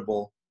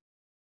profitable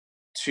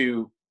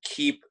to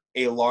keep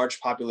a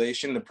large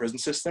population in the prison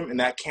system, and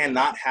that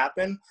cannot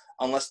happen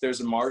unless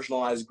there's a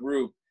marginalized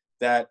group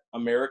that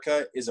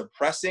America is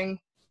oppressing,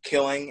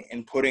 killing,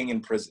 and putting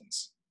in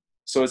prisons.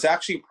 So it's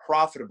actually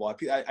profitable.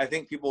 I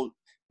think people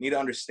need to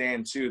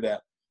understand too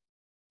that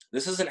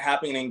this isn't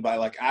happening by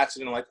like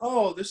accident, like,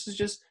 oh,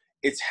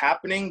 it's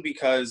happening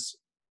because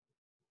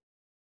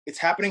it's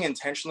happening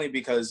intentionally,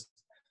 because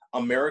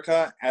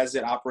America, as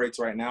it operates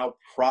right now,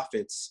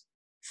 profits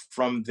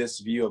from this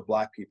view of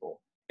Black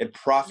people. It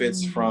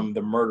profits from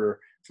the murder,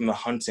 from the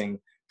hunting,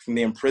 from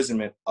the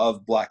imprisonment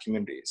of Black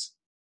communities.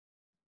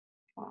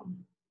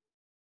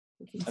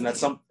 And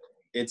that's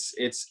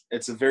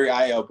it's a very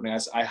eye-opening.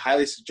 I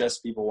highly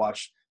suggest people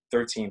watch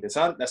 13th.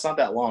 That's not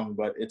that long,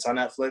 but it's on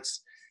Netflix,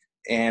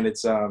 and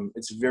it's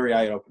very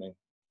eye-opening.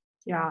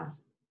 Yeah,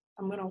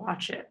 I'm gonna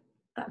watch it.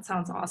 That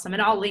sounds awesome,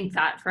 and I'll link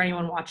that for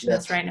anyone watching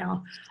this right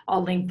now.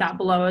 I'll link that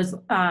below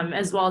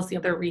as well as the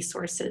other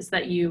resources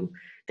that you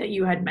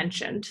had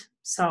mentioned.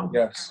 So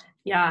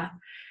yeah,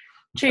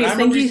 Chase,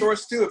 and I'm a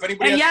resource too. If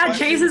anybody has questions,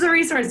 Chase is a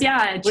resource.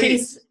 Yeah,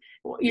 please, Chase,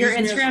 your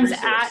Instagram's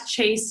at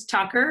Chase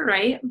Tucker,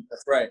 right?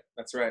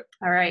 That's right.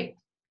 All right,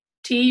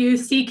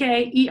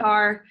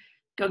 TUCKER.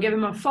 Go give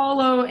him a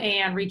follow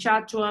and reach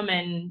out to him,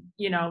 and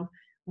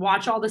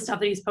watch all the stuff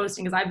that he's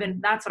posting, because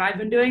that's what I've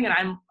been doing, and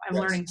I'm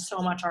learning so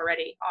much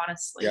already,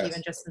 honestly,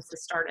 even just since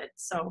this started.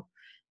 So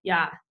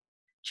yeah,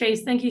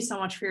 Chase, thank you so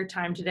much for your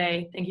time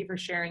today. Thank you for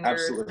sharing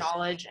your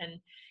knowledge. And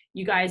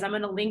you guys, I'm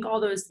going to link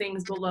all those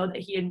things below that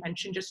he had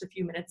mentioned just a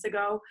few minutes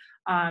ago.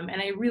 And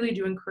I really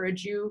do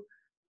encourage you,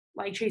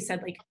 like Chase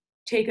said, like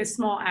take a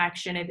small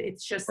action.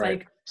 It's just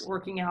like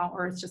working out,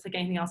 or it's just like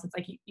anything else. It's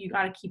like you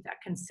got to keep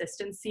that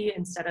consistency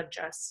instead of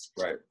just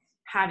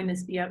having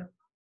this be a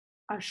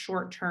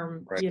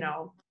short-term,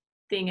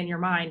 thing in your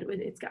mind.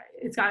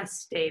 It's got to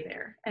stay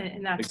there,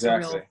 and that's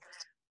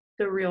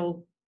the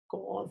real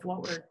goal of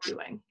what we're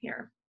doing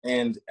here.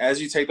 And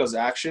as you take those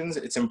actions,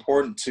 it's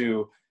important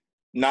to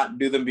not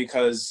do them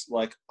because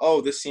like,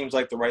 oh, this seems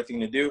like the right thing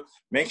to do.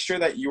 Make sure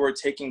that you are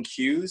taking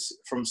cues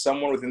from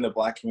someone within the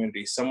Black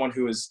community, someone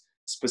who is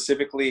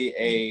specifically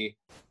a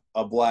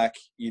Black,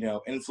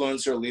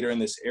 influencer leader in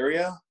this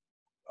area,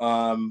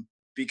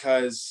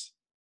 because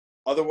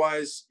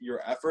otherwise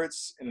your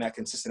efforts and that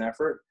consistent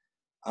effort,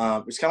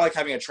 it's kind of like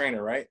having a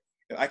trainer, right?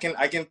 I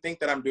can think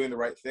that I'm doing the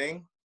right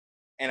thing,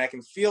 and I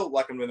can feel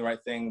like I'm doing the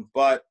right thing,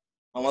 but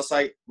unless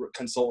I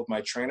consult with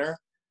my trainer,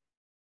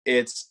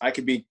 I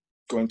could be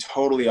going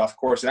totally off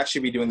course and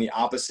actually be doing the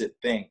opposite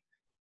thing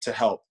to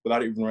help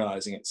without even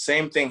realizing it.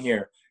 Same thing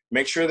here.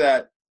 Make sure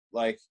that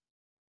like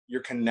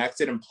you're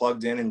connected and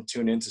plugged in and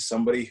tuned into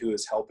somebody who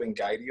is helping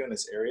guide you in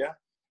this area.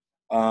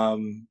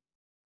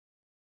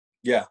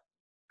 Yeah.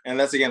 And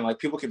that's, again, like,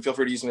 people can feel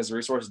free to use me as a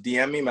resource.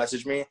 DM me,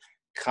 message me.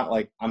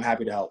 Like, I'm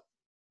happy to help.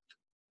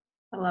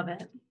 I love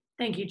it.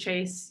 Thank you,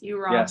 Chase. You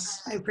rock.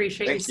 Yes. I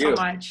appreciate you Thank so you.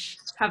 much.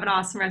 Have an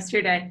awesome rest of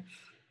your day.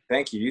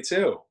 Thank you. You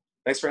too.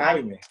 Thanks for Bye.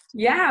 having me.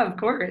 Yeah, of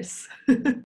course.